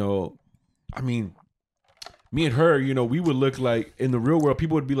 I mean, me and her, we would look like in the real world,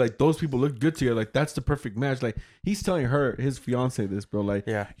 people would be like, those people look good together. Like that's the perfect match. Like he's telling her, his fiance, this, bro. Like,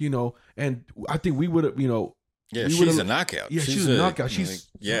 Yeah. and I think we would have, Yeah, we she's would've- a knockout. yeah, she's a knockout. She's like,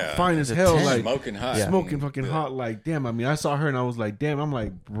 yeah, fine as She's a hell. 10. Like smoking hot, smoking fucking Yeah. hot. Like, damn. I mean, I saw her and I was like, damn. I'm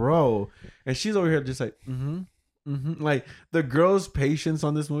like, bro. And she's over here just like, Like the girl's patience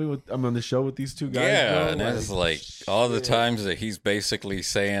on this movie on the show with these two guys. Yeah, bro, and it's like all the times that he's basically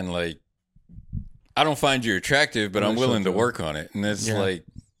saying like, I don't find you attractive, but On I'm the willing show, to too. work on it. And it's Yeah. like,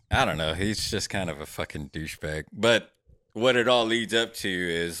 I don't know. He's just kind of a fucking douchebag. But what it all leads up to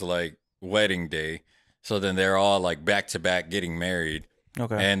is like wedding day. So then they're all like back to back getting married.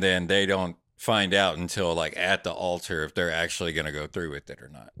 Okay. And then they don't find out until like at the altar if they're actually going to go through with it or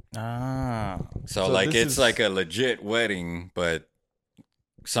not. Ah. So So like this it's is- like a legit wedding, but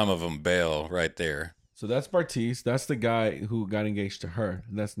some of them bail right there. So that's Bartiz. That's the guy who got engaged to her.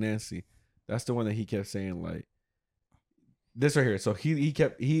 And that's Nancy. That's the one that he kept saying like this right here. So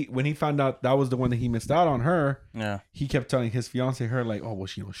he when he found out that was the one that he missed out on her, Yeah. he kept telling his fiance her like, oh well,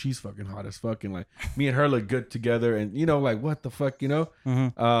 she's fucking hot as fucking like me and her look good together, and like what the fuck,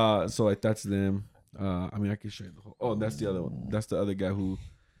 Mm-hmm. So like that's them. I mean I can show you the whole. Oh, that's the other one. That's the other guy who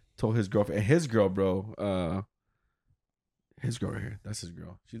told his girlfriend and his girl, bro. His girl right here. That's his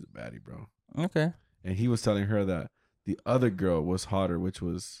girl. She's a baddie, bro. Okay. And he was telling her that the other girl was hotter, which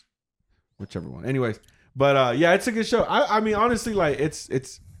was whichever one. Anyways, but yeah, it's a good show. I mean, honestly, like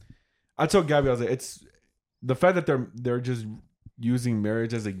it's. I told Gabby, I was like, it's the fact that they're just using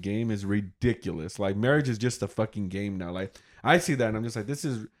marriage as a game is ridiculous. Like marriage is just a fucking game now. Like I see that and I'm just like,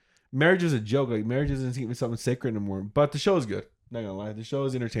 marriage is a joke. Like marriage isn't even something sacred anymore. But the show is good. Not gonna lie, the show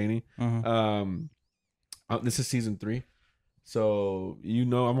is entertaining. Mm-hmm. This is season 3. So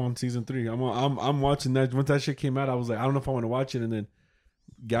I'm on season 3. I'm watching that. Once that shit came out, I was like, I don't know if I want to watch it. And then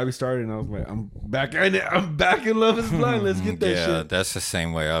Gabby started, and I was like, I'm back in it. I'm back in Love Is Blind. Let's get that Yeah, shit. that's the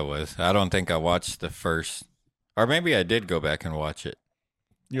same way I was. I don't think I watched the first, or maybe I did go back and watch it.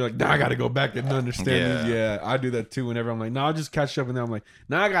 You're like, nah, I gotta go back and understand this. Yeah, I do that too. Whenever I'm like, I'll just catch up, and then I'm like,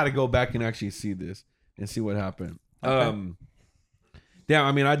 I gotta go back and actually see this and see what happened. Okay. Yeah,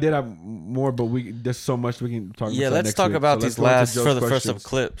 I mean, I did have more, but there's so much we can talk about. Yeah, let's next talk week. about So these let's go into last Joe's for some questions.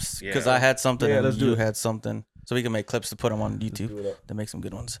 clips because Yeah. I had something Yeah, and let's do you it. had something, so we can make clips to put them on Let's do YouTube it up. to make some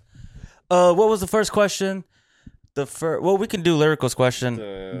good ones. What was the first question? Well, we can do Lyrical's question.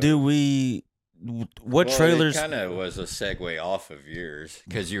 What trailers? It kind of was a segue off of yours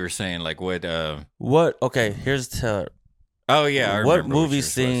because you were saying like what. What? Okay, here's the. Oh yeah, I What remember movie yours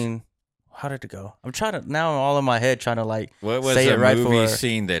was. scene? How did it go? I'm trying to now. I'm all in my head trying to like. What was say the it right movie for-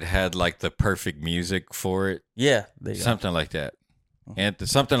 scene that had like the perfect music for it? Yeah, there you go. Something like that. And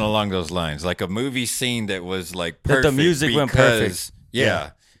something along those lines, like a movie scene that was like That the perfect. music went perfect.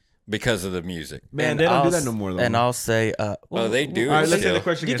 Yeah, because of the music. Man, And they don't do I'll that no more. Though. And I'll say, Oh, they do. all right, let's still. get the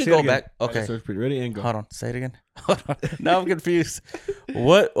question. You again. can Say it go again. back. All right, Okay. so it's pretty ready and go. Hold on, say it again. Hold on. Now I'm confused.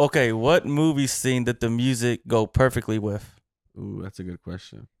 What movie scene did the music go perfectly with? Ooh, that's a good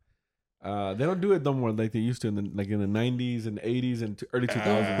question. They don't do it no more like they used to in the 90s and 80s and early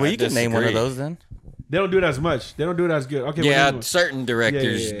 2000s. Well, you can name one of disagree. those then. They don't do it as much. They don't do it as good. Okay, Yeah, certain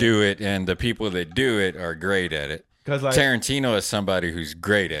directors yeah. do it, and the people that do it are great at it. because like, Tarantino is somebody who's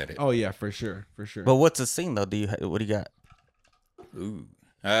great at it. oh yeah, for sure. But what's the scene though? What do you got? Ooh.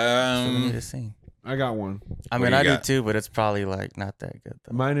 Give me the scene. I got one. I What mean, do you I do got? too, but it's probably like not that good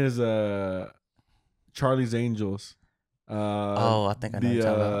though. Mine is Charlie's Angels. I think I know. what you're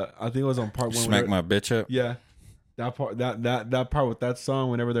talking about. I think it was on part 1. Smack whenever- my bitch up. Yeah, that part. That part with that song.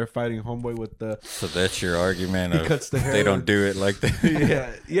 Whenever they're fighting Homeboy with the So that's your argument He of cuts the hair. they don't do it like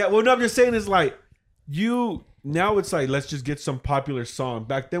that. yeah. Well, no, I'm just saying it's like now it's like let's just get some popular song.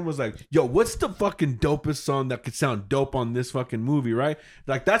 Back then was like, yo, what's the fucking dopest song that could sound dope on this fucking movie, right?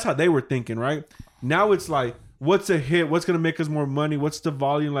 Like that's how they were thinking, right? Now it's like, what's a hit? What's gonna make us more money? What's the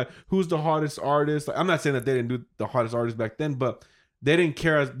volume? Like, who's the hottest artist? Like, I'm not saying that they didn't do the hottest artist back then, but they didn't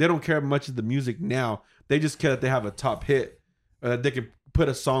care. They don't care much of the music now. They just care that they have a top hit, that they can put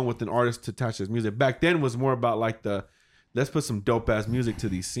a song with an artist to attach to his music. Back then was more about like let's put some dope ass music to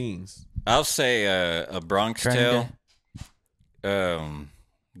these scenes. I'll say a Bronx Training Tale.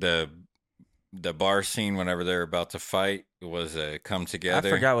 The bar scene whenever they're about to fight was Come I Together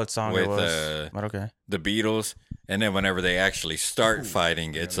forgot what song with it was. But okay. the Beatles, and then whenever they actually start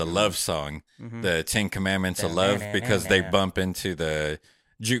fighting, it's a love song, Mhm. the 10 Commandments of Love, because they bump into the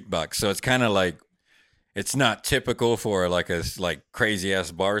jukebox. So it's kind of like it's not typical for like a crazy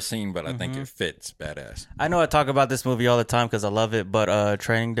ass bar scene, but I think it fits badass. I know I talk about this movie all the time because I love it, but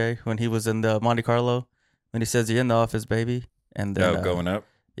Training Day, when he was in the Monte Carlo, when he says you're in the office, baby, and then Going up.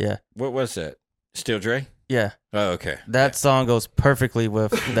 yeah, What was that? Still Dre? yeah, Oh, okay. that song goes perfectly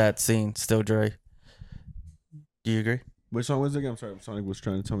with that scene. Still Dre. Do you agree? Which song was it again? I'm sorry, Sonic was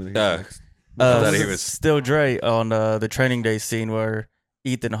trying to tell me. Uh, Next. thought he was- Still Dre on the Training Day scene where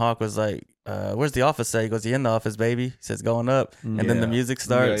Ethan Hawke was like, "Where's the office at?" He goes, "You in the office, baby." He says, "Going up," and then the Yeah. music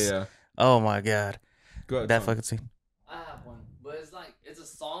starts. Yeah. Oh my god, Go ahead, that Tom. fucking scene. I have one, but it's a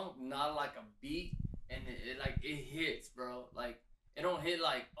song, not like a beat, and it hits, bro. Like it don't hit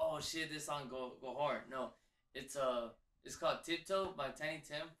like, oh shit, this song go hard. No, it's It's called Tiptoe by Tiny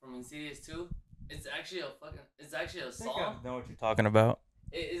Tim from Insidious 2. It's actually a song. know what you're talking about.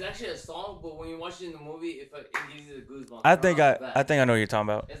 It's actually a song, but when you watch it in the movie, it gives you the goosebumps. I right think off the bat. I know what you're talking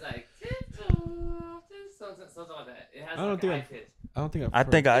about. It's like Tiptoe, something like that. It has I don't like think a I've- high pitch. I don't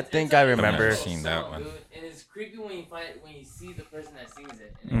think I think It's I like a remember. I've song, seen that one. dude, and it's creepy when you see the person that sings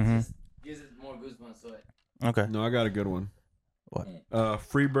it, and Mhm. it just gives it more goosebumps to it. Okay. No, I got a good one. What?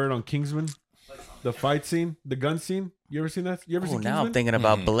 Free Bird on Kingsman. What song? The fight scene, the gun scene. You ever seen that? You ever Oh, seen now I'm Kingsman? thinking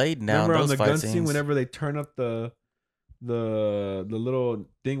about Mhm. Blade. Now Remember on those the fight gun scenes. scene whenever they turn up the little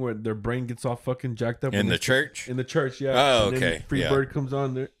thing where their brain gets all fucking jacked up In and the it's- church? In the church, yeah. Oh, And then okay, Free yeah. Bird comes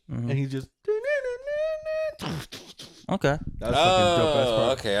on there, Mhm. and he's just. Okay. That's fucking dope as Oh,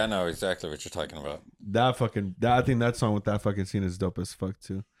 fuck. okay. I know exactly what you're talking about. I think that song with that fucking scene is dope as fuck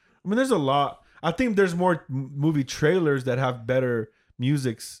too. I mean, there's a lot. I think there's more movie trailers that have better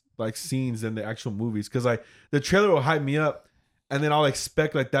musics like scenes than the actual movies. Cause like the trailer will hype me up, and then I'll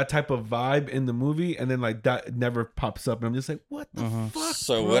expect like that type of vibe in the movie, and then like that never pops up, and I'm just like, what the fuck?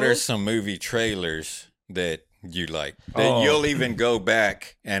 So, bro? what are some movie trailers that you like that Oh. you'll even go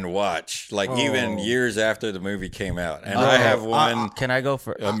back and watch, like even Oh. years after the movie came out? And Oh, I have one Can I go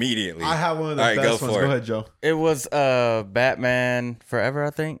for? immediately. I have one of the All right, best go ones. for Go it. ahead, Joe. It was Batman Forever, I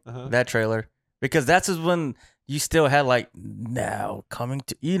think. Uh-huh. That trailer, because that's just when you still had like now coming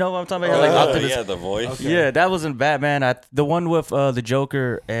to, you know what I'm talking about? Like Oh, Optimus. yeah, the voice. Okay. Yeah, that wasn't Batman. The one with the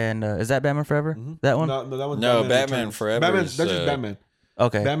Joker and is that Batman Forever? Mhm. That one? No, that one's No, Batman Returns. Forever Batman, is, that's just Batman.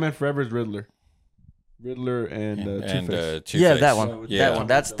 Okay. Batman Forever is Riddler and And Two-Face. Two-Face. Yeah, that one. Yeah. That one.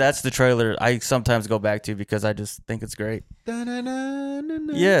 That's the trailer I sometimes go back to because I just think it's great.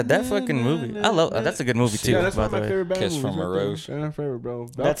 Yeah, that fucking movie. I love. That's a good movie too. Yeah, that's by one of the my way. favorite Batman Kiss movies. from a right there. Rose. Batman Forever, bro.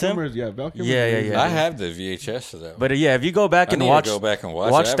 Val That's him? Kilmer's- Yeah, Val Kilmer's Yeah, amazing. yeah. I have the VHS of that one. But yeah, if you go back I and need watch to go back and watch, it.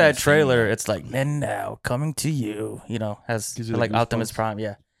 I watch haven't that seen trailer, that. it's like and now coming to you. You know, has Gives you the like Optimus goosebumps. Prime.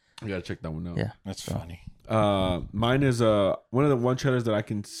 Yeah. I gotta check that one out. Yeah. That's funny. Mine is one of the one trailers that I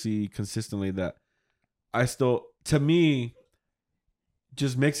can see consistently that I still, to me,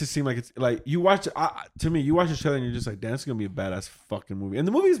 just makes it seem like it's like you watch. To me, you watch the trailer and you're just like, "Damn, it's gonna be a badass fucking movie." And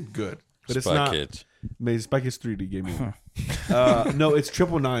the movie is good, but it's Spy not. Kids. Maybe Spy Kids 3D gave me. one. No, it's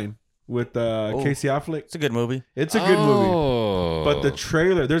 999 with Casey Affleck. It's a good movie. It's a good movie. Oh. But the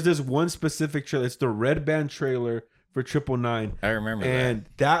trailer, there's this one specific trailer. It's the Red Band trailer for 999. I remember And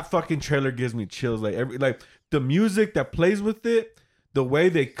that fucking trailer gives me chills. Like the music that plays with it, the way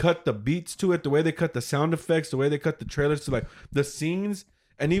they cut the beats to it, the way they cut the sound effects, the way they cut the trailers to like the scenes,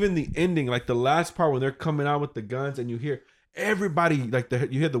 and even the ending, like the last part when they're coming out with the guns and you hear everybody, like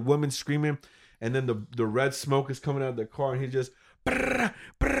you hear the woman screaming, and then the red smoke is coming out of the car, and he just brrr,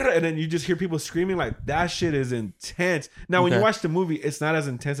 brrr, and then you just hear people screaming. Like that shit is intense. Now when you Okay. watch the movie, it's not as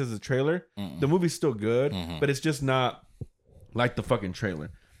intense as the trailer. The movie's still good, but it's just not like the fucking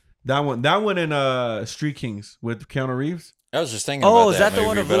trailer. That one in Street Kings with Keanu Reeves. I was just thinking Oh, about is that the movie,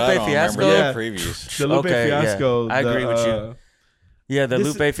 one with but I Lupe don't Fiasco? remember Yeah. the previews. The Lupe Okay, yeah. Fiasco. I agree with you. Yeah, the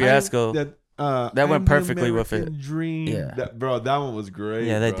Lupe Fiasco. That That went I'm the perfectly with it. American Dream. Yeah. That one was great.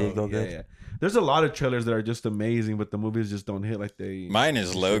 Yeah, they bro. did go good. Yeah. There's a lot of trailers that are just amazing, but the movies just don't hit like they. Mine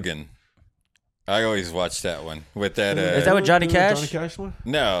is Logan. I always watch that one with that. Is that with Johnny Cash? Johnny Cash one?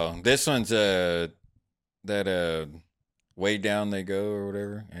 No, this one's that way down they go or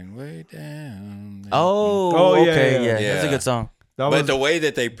whatever, and way down. Oh, Oh, yeah, okay, yeah. yeah, that's a Yeah. good song. That But was the way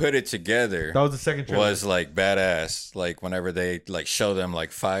that they put it together that was the second trailer. was like badass. Like whenever they like show them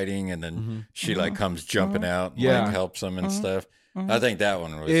like fighting, and then she like comes jumping out, and, Yeah. like helps them and stuff. I think that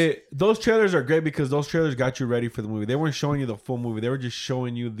one was. Those trailers are great because those trailers got you ready for the movie. They weren't showing you the full movie. They were just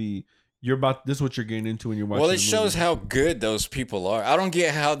showing you this is what you're getting into when you're watching. Well, it the shows movie. how good those people are. I don't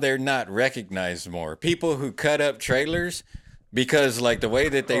get how they're not recognized more. People who cut up trailers, because like the way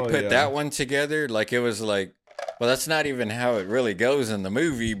that they Oh, put yeah. that one together, like it was like, well, that's not even how it really goes in the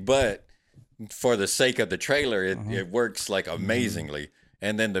movie, but for the sake of the trailer, it works like amazingly.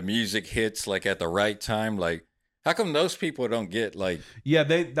 And then the music hits like at the right time. Like, how come those people don't get like? Yeah,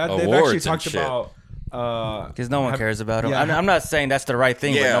 they've actually Awards and talked shit. about. Because no one cares about him. yeah. I'm not saying that's the right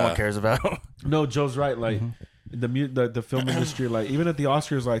thing, but no Yeah. one cares about him. No, Joe's right. Like the film industry, like even at the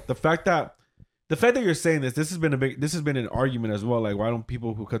Oscars, like the fact that you're saying this has been an argument as well. Like, why don't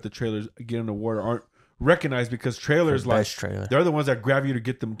people who cut the trailers get an award or aren't recognized? Because trailers, like Best trailer. they're the ones that grab you to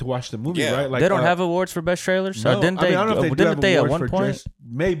get them to watch the movie, Yeah. right? Like They don't have awards for best trailers. No, Or didn't I mean, they? I don't know if they do didn't have they at awards one for point? dress,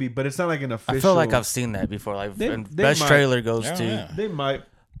 maybe, but it's not like an official. I feel like I've seen that before. Like, They- and they best might. trailer goes Yeah, to. yeah. They might,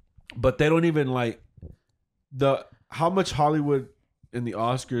 but they don't even like how much Hollywood in the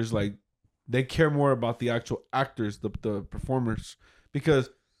Oscars, like they care more about the actual actors, the performers, because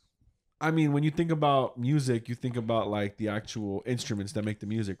I mean, when you think about music, you think about like the actual instruments that make the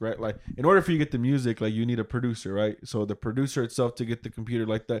music, right? Like, in order for you to get the music, like you need a producer, right? So the producer itself to get the computer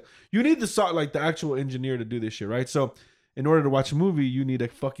like that, you need the song, like the actual engineer to do this shit, right? So, in order to watch a movie, you need a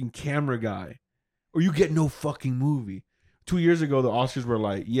fucking camera guy, or you get no fucking movie. 2 years ago, the Oscars were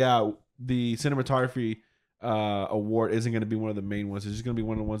like, yeah, the cinematography award isn't going to be one of the main ones. It's just going to be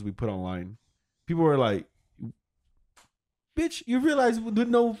one of the ones we put online. People were like, bitch, you realize with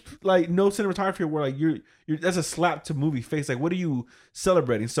no cinematography where like you're that's a slap to movie face. Like, what are you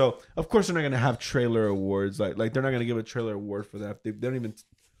celebrating? So of course they're not gonna have trailer awards. Like they're not gonna give a trailer award for that. They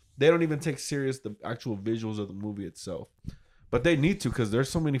don't even take serious the actual visuals of the movie itself. But they need to, because there's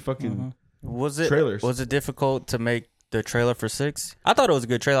so many fucking trailers. Was it difficult to make the trailer for 6? I thought it was a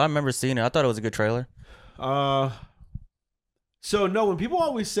good trailer. I remember seeing it. I thought it was a good trailer. So no, when people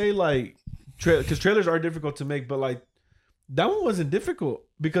always say like because trailers are difficult to make, but like that one wasn't difficult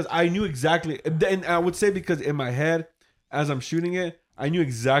because I knew exactly, and I would say because in my head, as I'm shooting it, I knew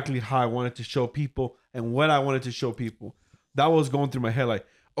exactly how I wanted to show people and what I wanted to show people. That was going through my head, like,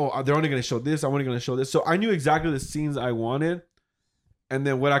 oh, they're only going to show this, I'm only going to show this. So I knew exactly the scenes I wanted, and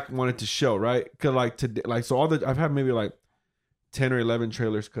then what I wanted to show, right? Because like today, like so I've had maybe like 10 or 11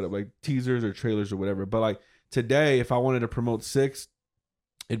 trailers cut up, like teasers or trailers or whatever. But like today, if I wanted to promote 6,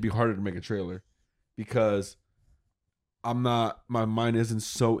 it'd be harder to make a trailer because my mind isn't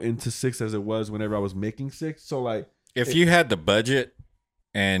so into 6 as it was whenever I was making 6. So like, if you had the budget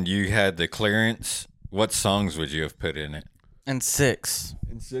and you had the clearance, what songs would you have put in it? And 6.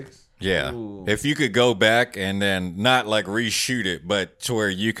 In 6? Yeah. Ooh. If you could go back and then not like reshoot it, but to where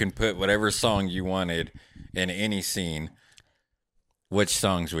you can put whatever song you wanted in any scene, which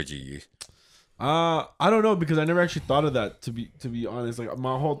songs would you use? I don't know, because I never actually thought of that, to be honest. Like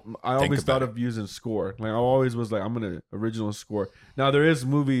I always thought of using score. Like I always was like, I'm gonna original score. Now there is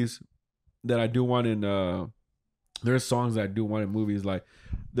movies that I do want in there's songs that I do want in movies. Like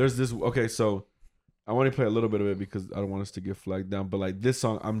there's this, okay, so I want to play a little bit of it because I don't want us to get flagged down. But like this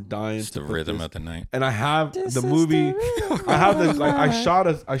song, I'm dying It's to the put rhythm this. of the night. And I have the movie. I have this, like I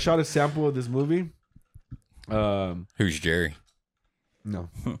shot a sample of this movie. Who's Jerry? No,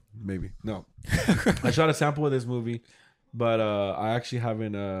 maybe no. I shot a sample of this movie, but I actually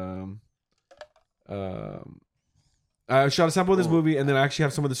haven't. I shot a sample of this movie, and then I actually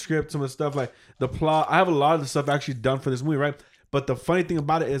have some of the script, some of the stuff, like the plot. I have a lot of the stuff actually done for this movie, right? But the funny thing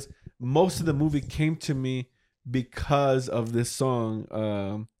about it is, most of the movie came to me because of this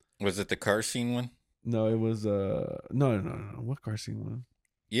song. Was it the car scene one? No, it was no. What car scene one?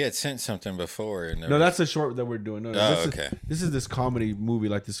 Yeah, it sent something before. And No, that's a short that we're doing. No, Oh, okay. This is this comedy movie,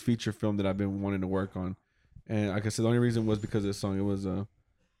 like this feature film that I've been wanting to work on. And like I said, the only reason was because of this song. It was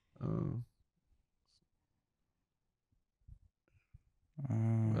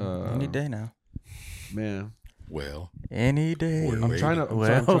any day now. man. Well, Any day. I'm trying to pull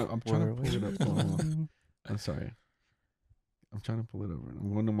it up. Hold on. I'm sorry. I'm trying to pull it up.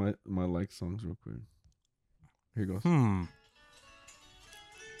 I'm going to my like songs real quick. Here goes.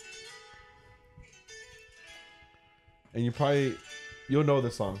 And you'll know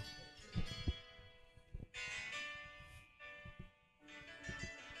the song.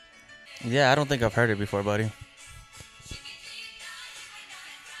 Yeah, I don't think I've heard it before, buddy.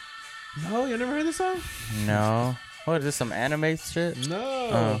 No, you never heard the song? No. What is this, some anime shit?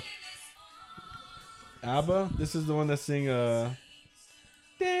 No. ABBA. This is the one that sing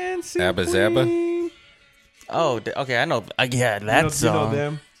Dancing Abba Queen. Zabba? Oh, okay, I know. Yeah, that song. You know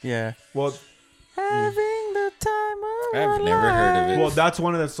them? Yeah. Well, Having the time of I've my never heard of life. it. well, that's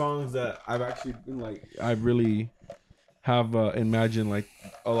one of the songs that I've actually been like, I really have imagined like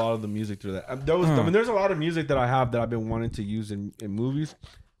a lot of the music through that. I mean, there's a lot of music that I have that I've been wanting to use in movies,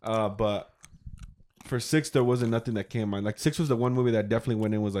 but for 6 there wasn't nothing that came to mind. Like 6 was the one movie that definitely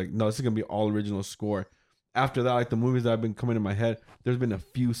went in, was like, no, this is gonna be all original score. After that, like the movies that have been coming in my head, there's been a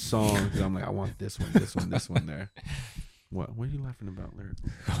few songs that I'm like, I want this one, this one, this one there. What are you laughing about, Lyric?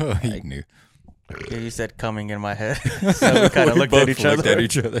 Oh, he knew. Yeah, you said coming in my head. So we kind of looked at each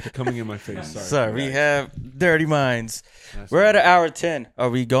other. Coming in my face. Sorry. Sorry, we have dirty minds. That's We're right. at hour 10. Are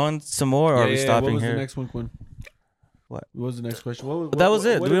we going some more, or are we What stopping was here? the next one, Quinn? What? What was the next question? That was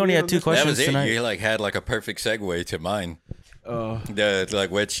it. We did only end had on 2 this one? That questions was it. tonight. You like had like a perfect segue to mine.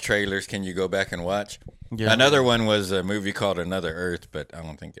 Like which trailers can you go back and watch? Yeah. Another one was a movie called Another Earth, but I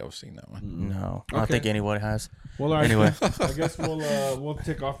don't think y'all seen that one. No, I don't Okay. think anyone has. Well, all right. Anyway. I guess we'll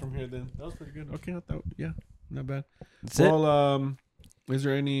take off from here then. That was pretty good. Okay, not bad. That's it. Well, is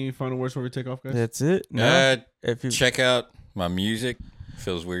there any final words before we take off, guys? That's it. No. If you Check out my music.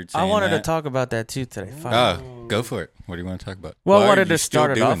 Feels weird I saying wanted to that. talk about that too today. Fuck. Oh, go for it. What do you want to talk about? Well, Why I are wanted you to still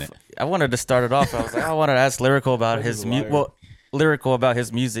start it doing off. I wanted to start it off. I was like, I wanted to ask Lyrical about He's his a liar. lyrical about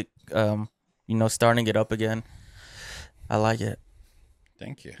his music. Starting it up again. I like it.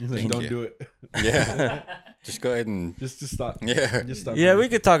 Thank you. He's like, Thank don't you. do it. Yeah. Just go ahead and Just stop. yeah. Just stop. Yeah, we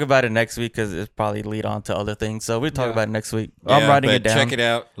could talk about it next week because it probably lead on to other things. So we'll talk Yeah. about it next week. Yeah, I'm writing but it down. Check it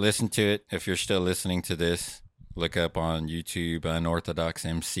out. Listen to it. If you're still listening to this, look up on YouTube Unorthodox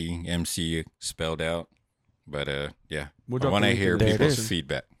MC spelled out. But yeah, We'll I drop want the to link in hear the There it people's is.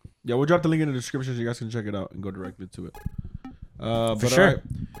 feedback. Yeah, we'll drop the link in the description so you guys can check it out and go directly to it. For sure. All right.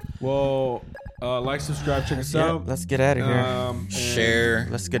 Well, like, subscribe, check us Yeah, out. let's get out of here. And Share,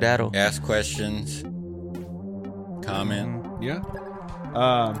 Let's skedaddle. ask questions, comment. Yeah.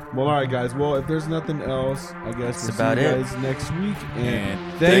 Well, all right, guys. Well, if there's nothing else, I guess That's we'll about see you it. guys next week. And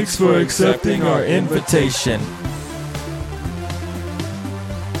And thanks for accepting our invitation.